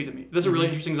interesting movie to me. That's a really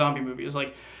interesting zombie movie. Is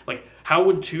like how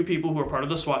would two people who are part of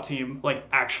the SWAT team like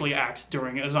actually act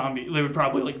during a zombie? They would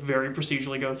probably like very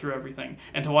procedurally go through everything,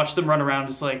 and to watch them run around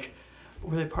is like,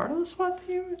 were they part of the SWAT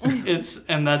team?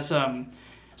 That's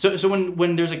So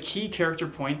when there's a key character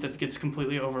point that gets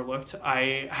completely overlooked,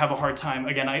 I have a hard time.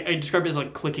 Again, I describe it as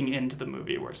like clicking into the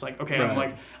movie, where it's like, okay,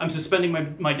 Right. I'm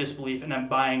suspending my disbelief and I'm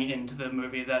buying into the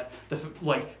movie that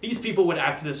these people would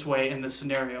act this way in this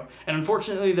scenario. And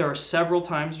unfortunately, there are several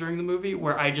times during the movie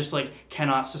where I just like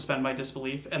cannot suspend my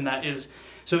disbelief, and that is.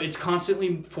 So it's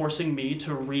constantly forcing me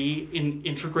to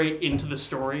reintegrate into the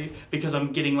story because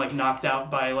I'm getting like knocked out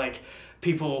by like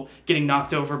people getting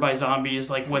knocked over by zombies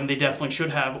like when they definitely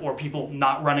should have, or people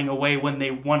not running away when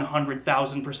they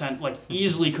 100,000% like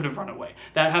easily could have run away.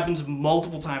 That happens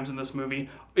multiple times in this movie.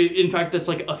 In fact, that's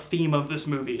like a theme of this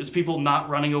movie, is people not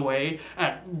running away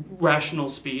at rational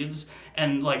speeds,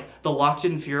 and like the locked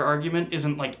in fear argument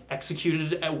isn't like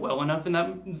executed well enough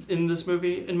in this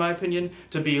movie, in my opinion,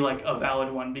 to be like a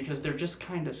valid one, because they're just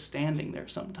kind of standing there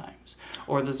sometimes,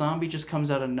 or the zombie just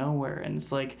comes out of nowhere and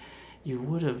it's like, you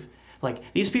would have.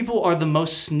 Like, these people are the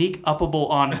most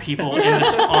sneak-uppable on people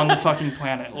on the fucking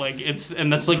planet. Like,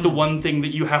 and that's like the one thing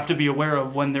that you have to be aware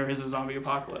of when there is a zombie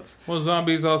apocalypse. Well,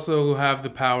 zombies also have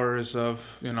the powers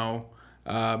of,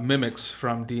 mimics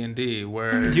from D&D,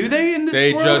 where do they in this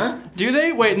they world? just do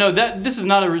they? Wait, no. This is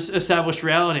not a established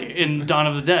reality in Dawn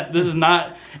of the Dead. This is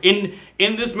not in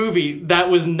this movie. That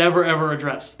was never ever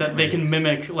addressed. That they can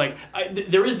mimic. Like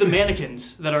there is the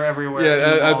mannequins that are everywhere.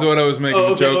 Yeah, that's what I was making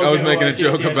a joke. I was making a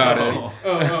joke about it.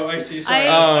 Oh, I see. Sorry,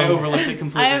 I I overlooked it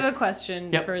completely. I have a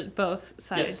question for both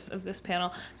sides of this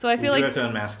panel. So I feel we like have to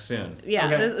unmask soon. Yeah,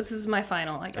 Okay. this is my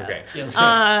final, I guess. Okay. Yes.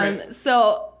 Great.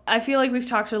 So I feel like we've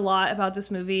talked a lot about this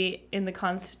movie in the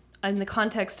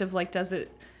context of like, does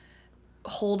it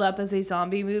hold up as a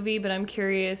zombie movie? But I'm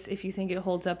curious if you think it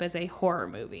holds up as a horror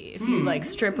movie, if you like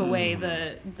strip away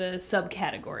the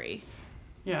subcategory.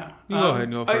 Yeah. You go ahead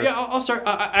and go first. Yeah, I'll start.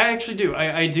 I actually do.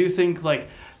 I do think like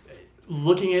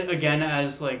looking at it again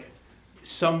as like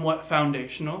somewhat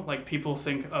foundational. Like people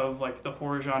think of like the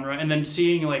horror genre, and then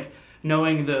seeing like.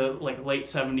 Knowing the like late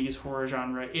 70s horror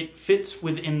genre, it fits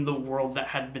within the world that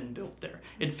had been built there.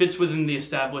 It fits within the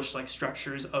established like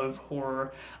structures of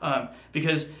horror,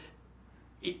 because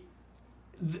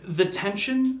the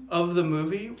tension of the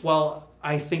movie, while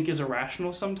I think is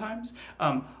irrational sometimes,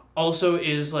 also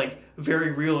is like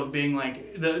very real, of being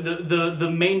like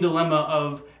the main dilemma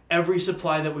of every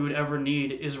supply that we would ever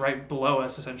need is right below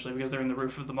us, essentially, because they're in the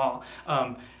roof of the mall.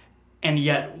 And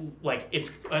yet, like, it's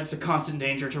a constant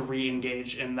danger to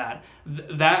re-engage in that.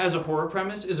 That as a horror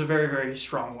premise is a very, very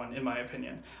strong one, in my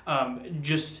opinion.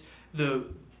 Just the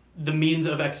means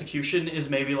of execution is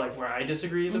maybe like where I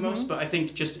disagree the most, but I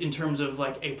think just in terms of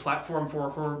like a platform for a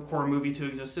horror movie to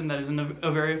exist in, that isn't a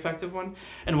very effective one.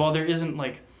 And while there isn't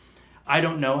like, I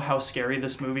don't know how scary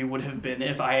this movie would have been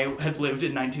if I had lived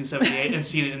in 1978 and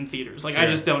seen it in theaters. Like, I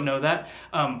just don't know that.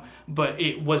 But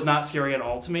it was not scary at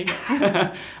all to me.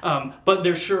 But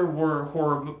there sure were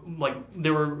horrific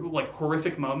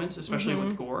moments, especially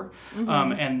with gore.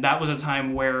 And that was a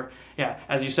time where,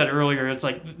 as you said earlier, it's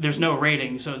like there's no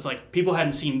rating, so it's like people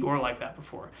hadn't seen gore like that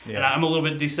before. Yeah. And I'm a little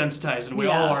bit desensitized, and we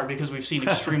all are, because we've seen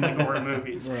extremely gory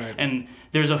movies. Right. And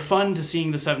there's a fun to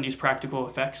seeing the 70s practical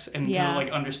effects, and to like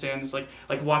understand, it's like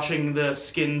watching the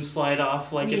skin slide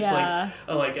off like it's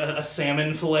like a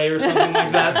salmon fillet or something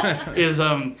like that is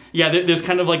there's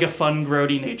kind of like a fun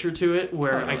grody nature to it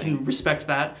where I can respect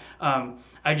that.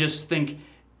 I just think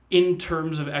in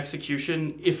terms of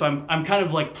execution, if I'm kind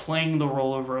of like playing the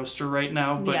role of roaster right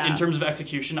now, but in terms of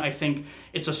execution, I think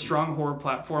it's a strong horror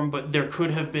platform, but there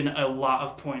could have been a lot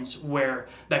of points where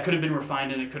that could have been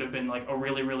refined, and it could have been like a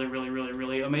really, really, really, really,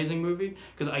 really amazing movie,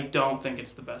 because I don't think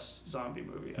it's the best zombie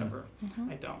movie ever.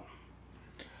 I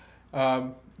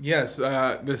don't. Yes,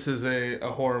 this is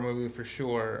a horror movie for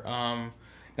sure.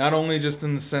 Not only just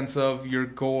in the sense of your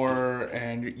gore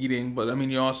and your eating, but I mean,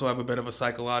 you also have a bit of a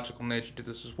psychological nature to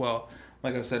this as well.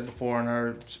 Like I've said before in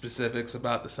our specifics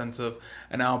about the sense of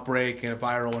an outbreak and a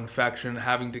viral infection,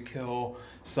 having to kill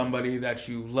somebody that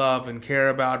you love and care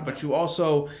about. But you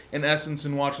also, in essence,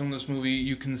 in watching this movie,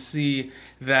 you can see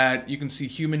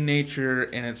human nature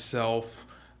in itself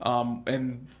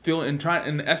and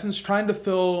in essence, trying to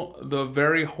fill the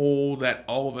very hole that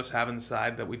all of us have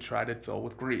inside that we try to fill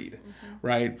with greed,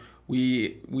 right?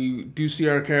 We do see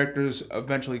our characters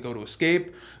eventually go to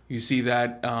escape. You see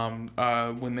that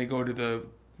when they go to the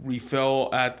refill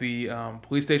at the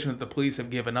police station, that the police have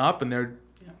given up and they're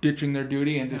ditching their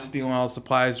duty and just stealing all the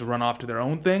supplies to run off to their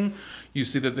own thing. You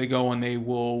see that they go and they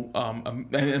will,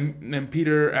 and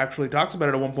Peter actually talks about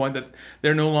it at one point, that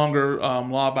they're no longer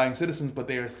law-abiding citizens, but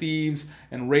they are thieves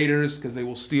and raiders because they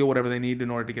will steal whatever they need in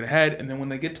order to get ahead. And then when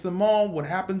they get to the mall, what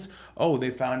happens? Oh,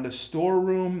 they found a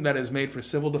storeroom that is made for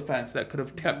civil defense that could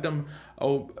have kept them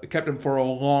for a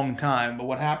long time. But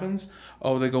what happens?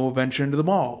 Oh, they go venture into the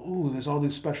mall. Ooh, there's all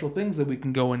these special things that we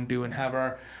can go and do and have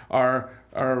our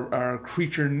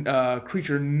creature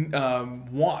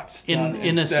wants.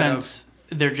 In a sense,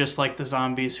 they're just like the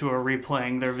zombies who are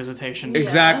replaying their visitation.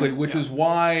 Exactly, which is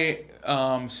why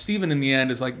Steven in the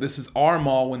end is like, this is our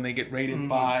mall when they get raided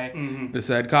by the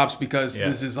said cops, because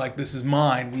this is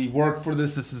mine. We work for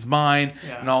this is mine,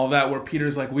 and all of that, where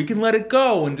Peter's like, we can let it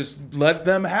go and just let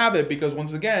them have it, because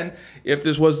once again, if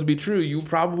this was to be true, you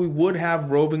probably would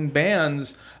have roving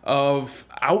bands of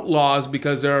outlaws,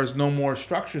 because there is no more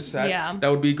structure set that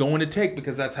would be going to take,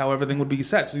 because that's how everything would be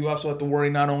set. So you also have to worry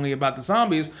not only about the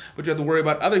zombies, but you have to worry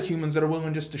about other humans that are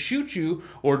willing just to shoot you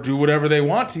or do whatever they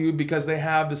want to you because they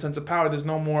have the sense of power. There's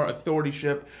no more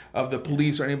authority-ship of the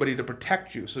police or anybody to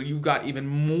protect you. So you've got even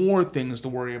more things to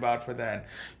worry about for then,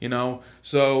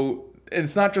 So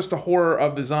it's not just a horror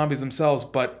of the zombies themselves,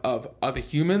 but of other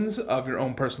humans, of your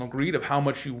own personal greed, of how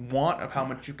much you want, of how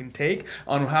much you can take,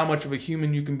 on how much of a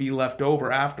human you can be left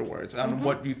over afterwards, on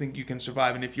what you think you can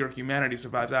survive, and if your humanity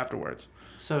survives afterwards.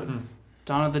 So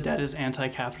Dawn of the Dead is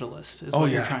anti-capitalist, is what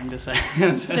you're trying to say.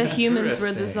 The humans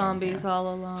were the zombies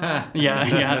all along.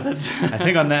 That's... I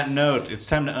think on that note, it's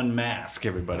time to unmask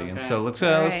everybody. And so let's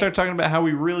start talking about how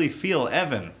we really feel.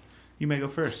 Evan, you may go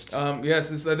first.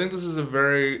 Yes, I think this is a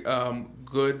very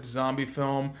good zombie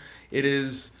film. It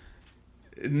is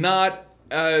not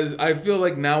as, I feel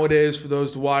like nowadays, for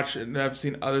those to watch, and I've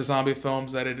seen other zombie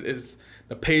films, that it is,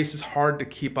 the pace is hard to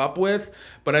keep up with,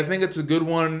 but I think it's a good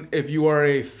one if you are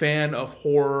a fan of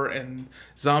horror and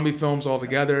zombie films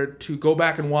altogether, to go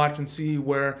back and watch and see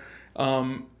where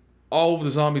all of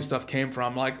the zombie stuff came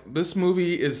from. Like, this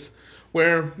movie is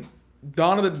where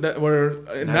Night of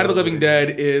the Living Dead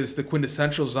is the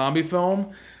quintessential zombie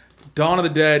film. Dawn of the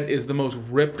Dead is the most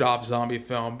ripped off zombie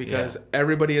film, because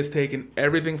everybody has taken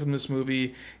everything from this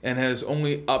movie and has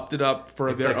only upped it up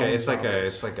for their own. It's like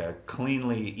a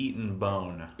cleanly eaten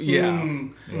bone. Yeah.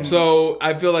 So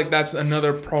I feel like that's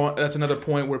another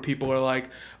point where people are like,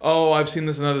 oh, I've seen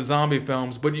this in other zombie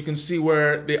films, but you can see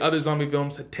where the other zombie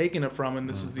films had taken it from, and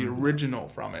this is the original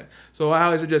from it. So I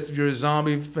highly suggest, if you're a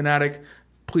zombie fanatic,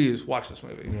 please watch this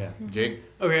movie. Yeah. Jake?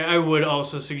 Okay, I would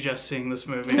also suggest seeing this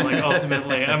movie. Like,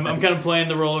 ultimately, I'm kind of playing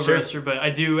the role of roaster, but I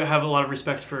do have a lot of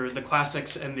respect for the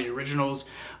classics and the originals.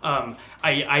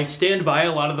 I stand by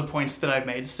a lot of the points that I've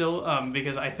made still,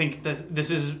 because I think that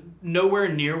this is nowhere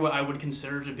near what I would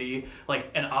consider to be like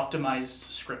an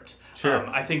optimized script. Sure.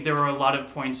 I think there are a lot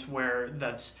of points where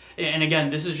that's, and again,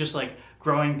 this is just like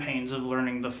growing pains of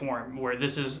learning the form, where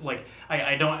this is like,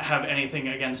 I don't have anything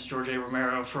against George A.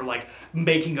 Romero for like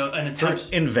making an attempt,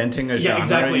 for inventing a genre.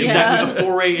 Exactly, a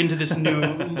foray into this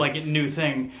new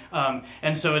thing,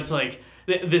 and so it's like,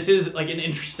 this is like an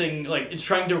interesting, like, it's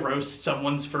trying to roast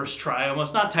someone's first try,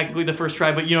 almost, not technically the first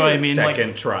try, but you know what I mean,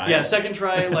 second try. Yeah, second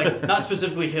try, like, not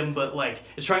specifically him, but like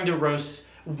it's trying to roast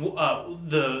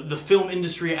the film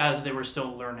industry as they were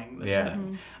still learning this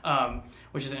thing,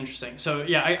 which is interesting. So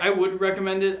yeah, I would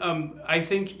recommend it. I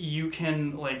think you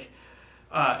can, like,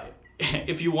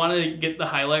 if you want to get the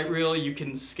highlight reel, you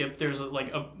can skip. There's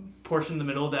like a portion in the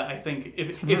middle that I think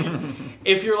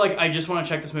if you're like, I just want to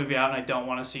check this movie out and I don't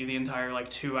want to see the entire like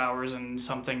 2 hours and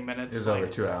something minutes. It's like,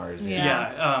 over 2 hours.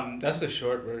 That's the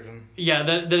short version. Yeah,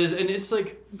 that is, and it's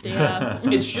like, Yeah.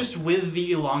 it's just with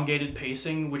the elongated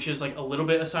pacing, which is like a little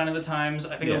bit a sign of the times.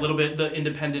 I think a little bit the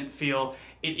independent feel.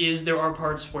 There are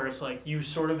parts where it's like you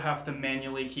sort of have to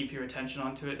manually keep your attention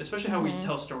onto it, especially how we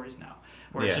tell stories now.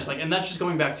 Where it's just like, and that's just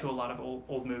going back to a lot of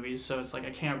old movies, so it's like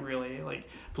I can't really like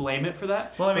blame it for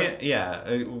that. Well, I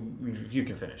mean, you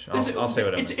can finish. I'll say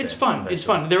what I'm saying. It's fun. It's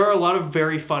fun. There are a lot of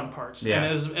very fun parts. Yeah.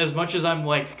 And as much as I'm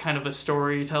like kind of a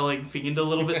storytelling fiend a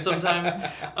little bit sometimes,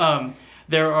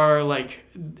 there are like,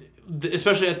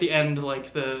 especially at the end,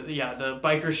 like the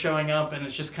bikers showing up, and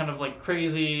it's just kind of like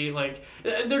crazy, like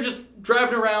they're just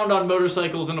driving around on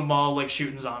motorcycles in a mall, like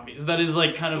shooting zombies. That is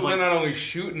like kind of Well, like, they're not only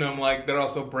shooting them, like they're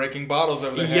also breaking bottles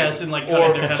over their heads. yes, and like or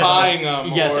cutting their heads pieing off.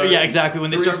 them. Yes, or yeah, exactly. When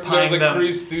they start pieing there's like them. Three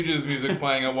Stooges music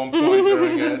playing at one point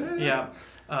during it. Yeah.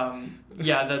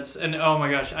 Yeah, that's, and oh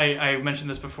my gosh, I mentioned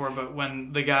this before, but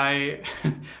when the guy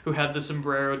who had the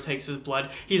sombrero takes his blood,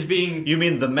 he's being You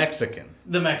mean the Mexican?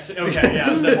 okay,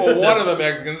 yeah, Well, one of the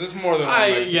Mexicans. There's more than one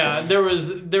Mexican. yeah,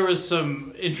 there was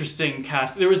some interesting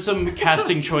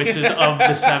casting choices of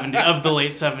the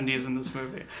late 70s in this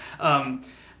movie,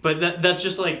 but that's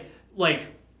just like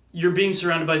you're being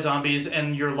surrounded by zombies,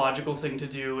 and your logical thing to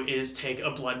do is take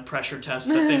a blood pressure test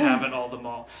that they have at all the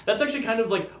mall. That's actually kind of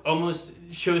like almost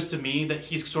shows to me that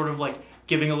he's sort of like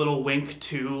giving a little wink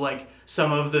to like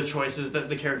some of the choices that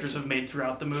the characters have made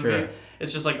throughout the movie. Sure.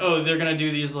 It's just like, oh, they're gonna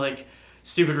do these like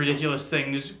stupid, ridiculous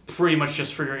things pretty much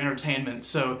just for your entertainment.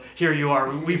 So here you are.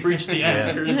 We've reached the end.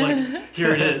 Yeah. Here's like,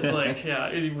 here it is. Like, yeah,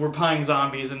 we're pieing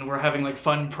zombies and we're having like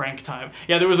fun prank time.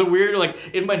 Yeah, there was a weird, like,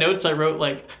 in my notes I wrote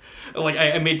like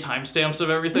I made timestamps of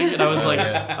everything, and I was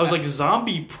like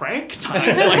zombie prank time.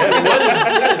 Like, what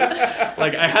is this?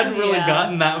 Like, I hadn't really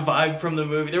gotten that vibe from the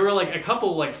movie. There were like a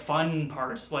couple like fun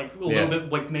parts, like a little bit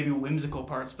like maybe whimsical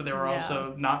parts, but there were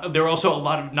also not. There were also a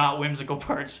lot of not whimsical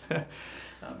parts.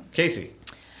 Casey,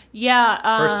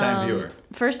 Yeah. first-time viewer.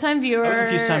 First-time viewer.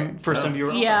 I was a first-time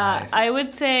viewer. Also. Yeah, Nice. I would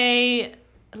say,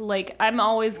 like, I'm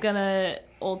always gonna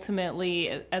ultimately,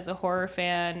 as a horror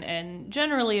fan and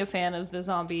generally a fan of the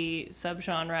zombie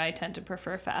subgenre, I tend to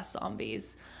prefer fast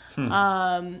zombies.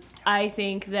 I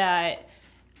think that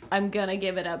I'm gonna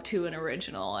give it up to an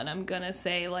original, and I'm gonna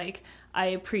say, like, I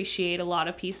appreciate a lot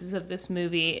of pieces of this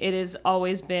movie. It has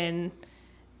always been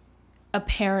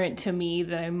apparent to me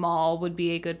that a mall would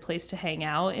be a good place to hang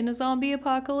out in a zombie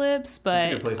apocalypse, but It's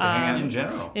a good place to hang out in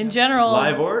general. in general,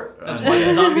 Live or That's why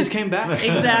the zombies came back.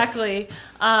 exactly.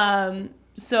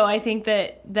 So I think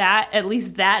that at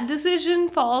least that decision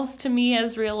falls to me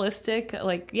as realistic.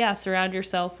 Like, yeah, surround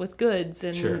yourself with goods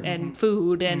and Sure. and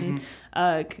food and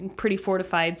pretty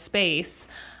fortified space.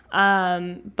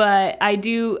 But I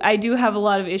do have a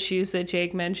lot of issues that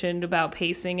Jake mentioned about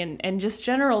pacing and just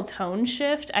general tone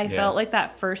shift. I felt like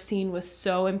that first scene was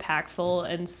so impactful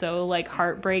and so like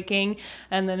heartbreaking,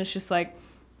 and then it's just like,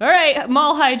 all right,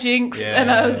 mall hijinks. Yeah, and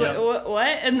I was yeah. like, what?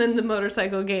 And then the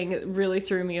motorcycle gang really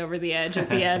threw me over the edge at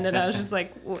the end, and I was just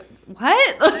like, what?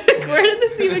 Like, where did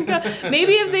this even go?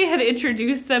 Maybe if they had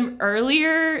introduced them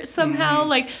earlier somehow,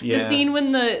 like the Yeah. scene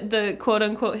when the quote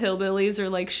unquote hillbillies are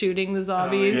like shooting the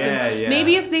zombies. yeah, and yeah.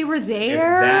 maybe if they were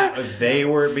there. If they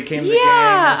became the gang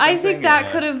Yeah, or I think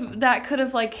something, that could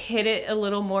have like hit it a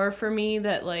little more for me,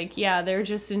 that like, yeah, they're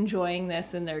just enjoying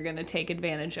this and they're gonna take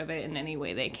advantage of it in any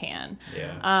way they can.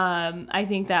 Yeah. I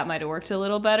think that might have worked a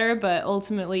little better, but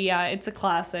ultimately, yeah, it's a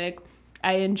classic.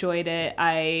 I enjoyed it.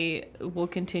 I will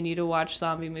continue to watch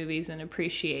zombie movies and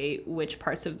appreciate which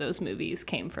parts of those movies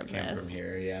came from this. From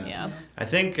here, yeah. Yeah. I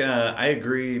think I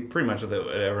agree pretty much with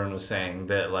what everyone was saying,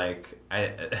 that like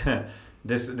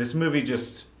this movie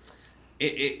just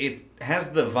it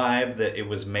has the vibe that it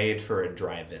was made for a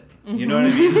drive-in. You know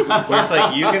what I mean? Where it's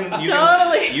like you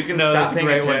Totally. can No, that's stop a paying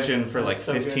great way. attention for like That's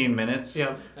so 15 minutes.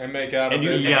 Yeah. And make out And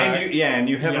of you it. and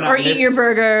you have not Or missed, eat your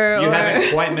burger. You or...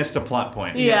 haven't quite missed a plot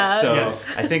point. Yeah. So Yes.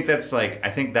 I think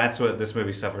that's what this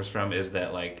movie suffers from, is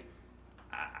that like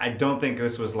I don't think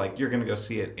this was like you're gonna go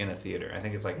see it in a theater. I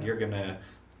think it's like you're gonna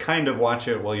kind of watch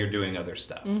it while you're doing other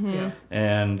stuff. Yeah.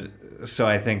 And so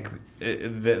I think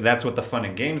that's what the fun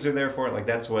and games are there for. Like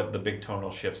that's what the big tonal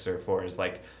shifts are for, is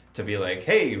like to be like,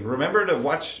 hey, remember to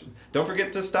watch. Don't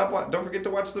forget to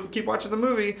keep watching the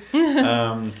movie.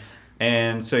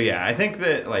 And so yeah, I think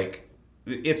that like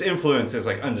its influence is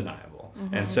like undeniable,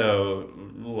 and so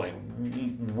like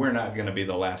we're not going to be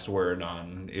the last word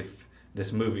on if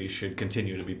this movie should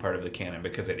continue to be part of the canon,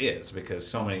 because it is, because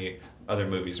so many other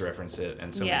movies reference it,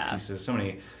 and so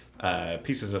many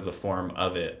pieces of the form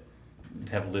of it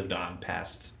have lived on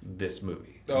past this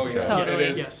movie. Oh yeah, Totally. it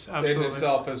is. Yes, It absolutely.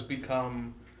 itself has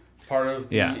become part of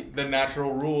the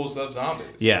natural rules of zombies.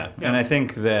 Yeah, and I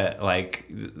think that like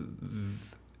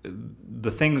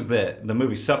the things that the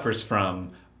movie suffers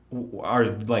from are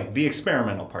like the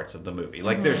experimental parts of the movie.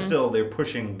 Like they're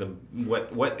pushing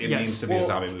what it means to be a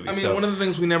zombie movie. I mean, so, one of the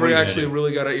things we what never are you gonna actually do?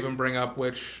 really got to even bring up,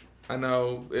 which I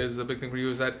know is a big thing for you,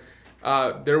 is that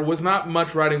there was not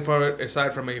much writing for it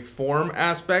aside from a form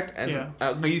aspect, and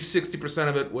at least 60%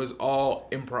 of it was all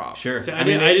improv. Sure. See, I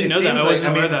didn't know that. I wasn't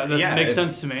aware of that. That makes it-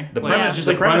 sense to me. The Like, premise, just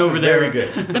the like premise run over is there. very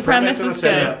good. The premise and is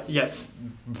setup, Yes.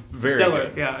 very stellar.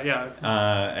 good. Yeah.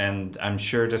 And I'm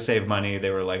sure to save money,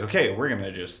 they were like, okay, we're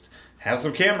gonna just have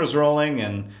some cameras rolling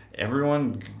and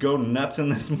everyone go nuts in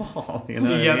this mall. You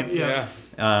know what I mean? Yeah.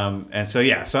 And so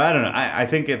I don't know. I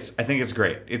think it's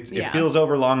great. It feels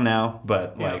over long now,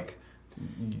 but like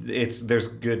there's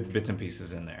good bits and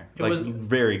pieces in there. It Like was-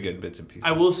 very good bits and pieces.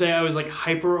 I will say I was like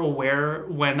hyper aware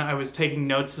when I was taking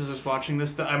notes as I was watching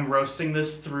this that I'm roasting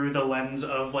this through the lens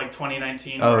of like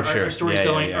 2019. Oh, Our- sure. Our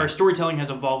storytelling, Yeah. our storytelling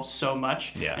has evolved so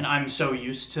much, Yeah. and I'm so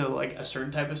used to like a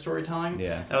certain type of storytelling.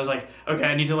 Yeah. I was like, okay,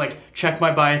 I need to like check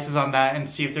my biases on that and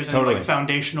see if there's any Totally. like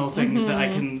foundational things that I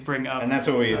can bring up. And that's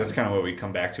kind of what we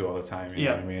come back to all the time. You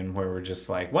know what I mean? Where we're just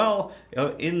like, well,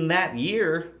 in that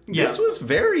year, this was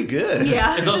very good.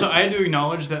 Yeah. It's also, I had to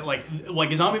acknowledge that like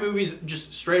zombie movies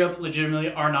just straight up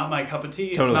legitimately are not my cup of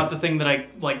tea. Totally. It's not the thing that I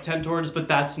like tend towards, but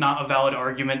that's not a valid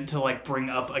argument to like bring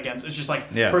up against. It's just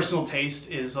like personal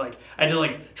taste is like, I had to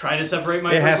like try to separate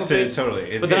my It personal has to, taste.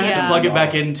 totally. But then I had to plug it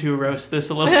back in to roast this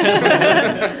a little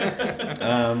bit.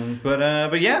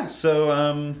 But yeah,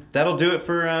 so that'll do it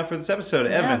for this episode.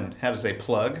 Evan, how to say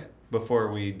plug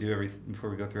before we go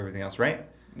through everything else, right?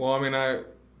 Well, I mean, I've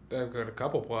got a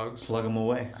couple plugs. Plug them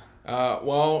away.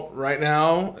 Well, right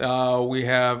now we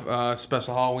have a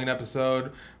special Halloween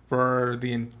episode for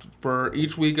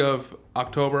each week of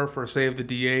October for Save the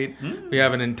D8. We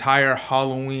have an entire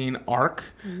Halloween arc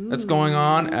that's going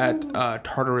on at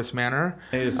Tartarus Manor.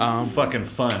 It is fucking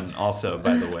fun, also,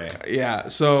 by the way. Yeah,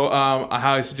 so I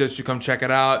highly suggest you come check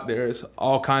it out. There's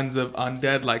all kinds of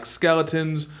undead like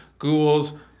skeletons,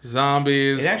 ghouls,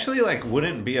 zombies. It actually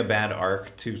wouldn't be a bad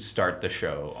arc to start the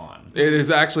show on. It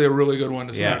is actually a really good one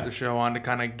to start the show on to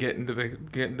kind of get into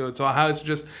it. So I highly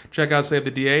suggest check out Save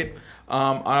the D8.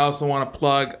 I also want to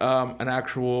plug an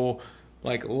actual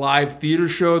live theater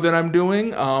show that I'm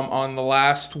doing on the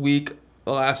last week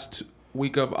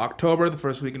of October, the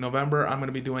first week of November. I'm going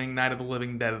to be doing Night of the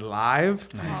Living Dead live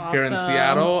here in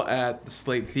Seattle at the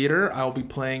Slate Theater. I will be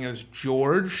playing as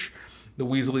George, the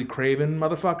Weasley Craven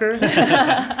motherfucker.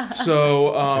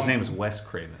 So his name is Wes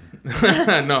Craven.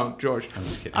 no, George. I'm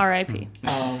just kidding. R.I.P.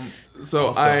 So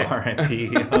Also, R.I.P.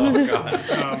 Oh god.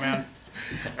 Oh man.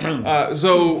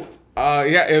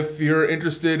 If you're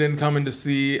interested in coming to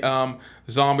see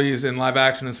zombies in live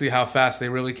action and see how fast they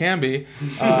really can be,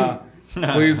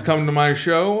 please come to my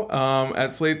show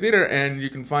at Slate Theater, and you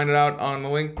can find it out on the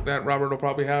link that Robert will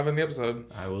probably have in the episode.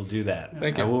 I will do that.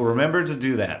 Thank you. I will remember to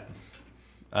do that.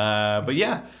 But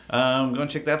yeah, go and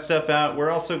check that stuff out. We're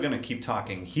also going to keep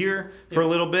talking here for a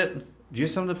little bit. Do you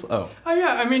have something to... Oh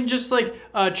yeah, I mean, just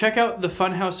check out the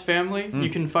Funhouse family. You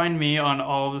can find me on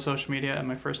all of the social media at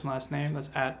my first and last name. That's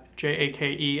at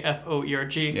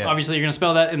JAKEFOERG. Yeah. Obviously, you're gonna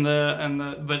spell that in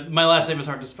the but my last name is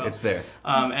hard to spell. It's there.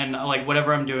 And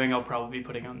whatever I'm doing, I'll probably be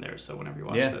putting on there. So whenever you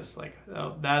watch this,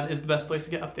 that is the best place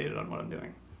to get updated on what I'm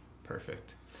doing.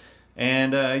 Perfect.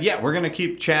 And we're going to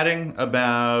keep chatting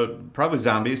about probably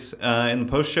zombies in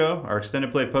the post-show, our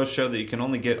extended play post-show that you can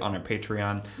only get on our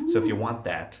Patreon. So if you want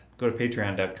that, go to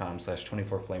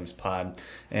patreon.com/24flamespod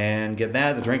and get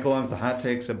that, the drink-alongs, the hot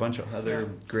takes, a bunch of other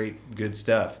great, good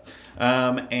stuff.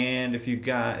 And if you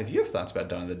have thoughts about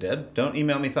Dawn of the Dead, don't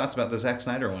email me thoughts about the Zack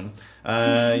Snyder one.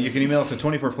 You can email us at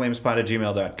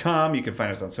 24flamespod@gmail.com. You can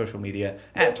find us on social media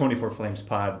at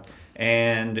 24flamespod.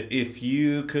 And if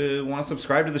you want to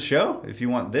subscribe to the show, if you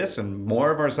want this and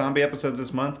more of our zombie episodes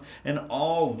this month and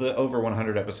all the over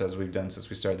 100 episodes we've done since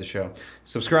we started the show,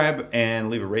 subscribe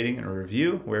and leave a rating and a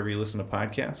review wherever you listen to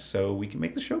podcasts so we can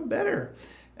make the show better.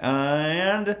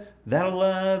 And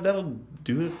that'll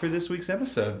do it for this week's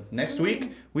episode. Next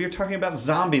week, we are talking about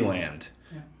Zombieland.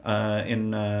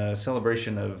 In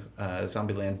celebration of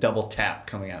Zombieland Double Tap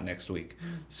coming out next week.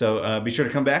 So be sure to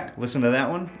come back, listen to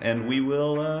that one, and we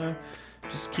will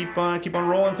just keep on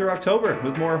rolling through October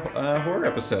with more horror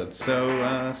episodes.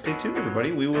 So stay tuned,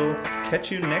 everybody. We will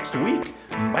catch you next week.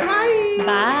 Bye-bye.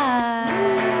 Bye.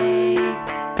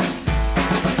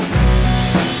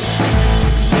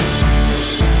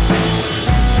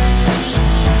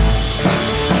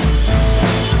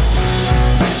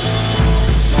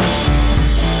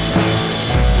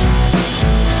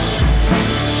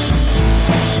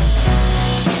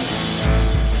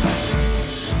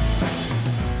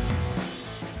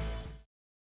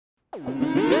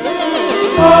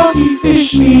 Party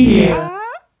Fish Media.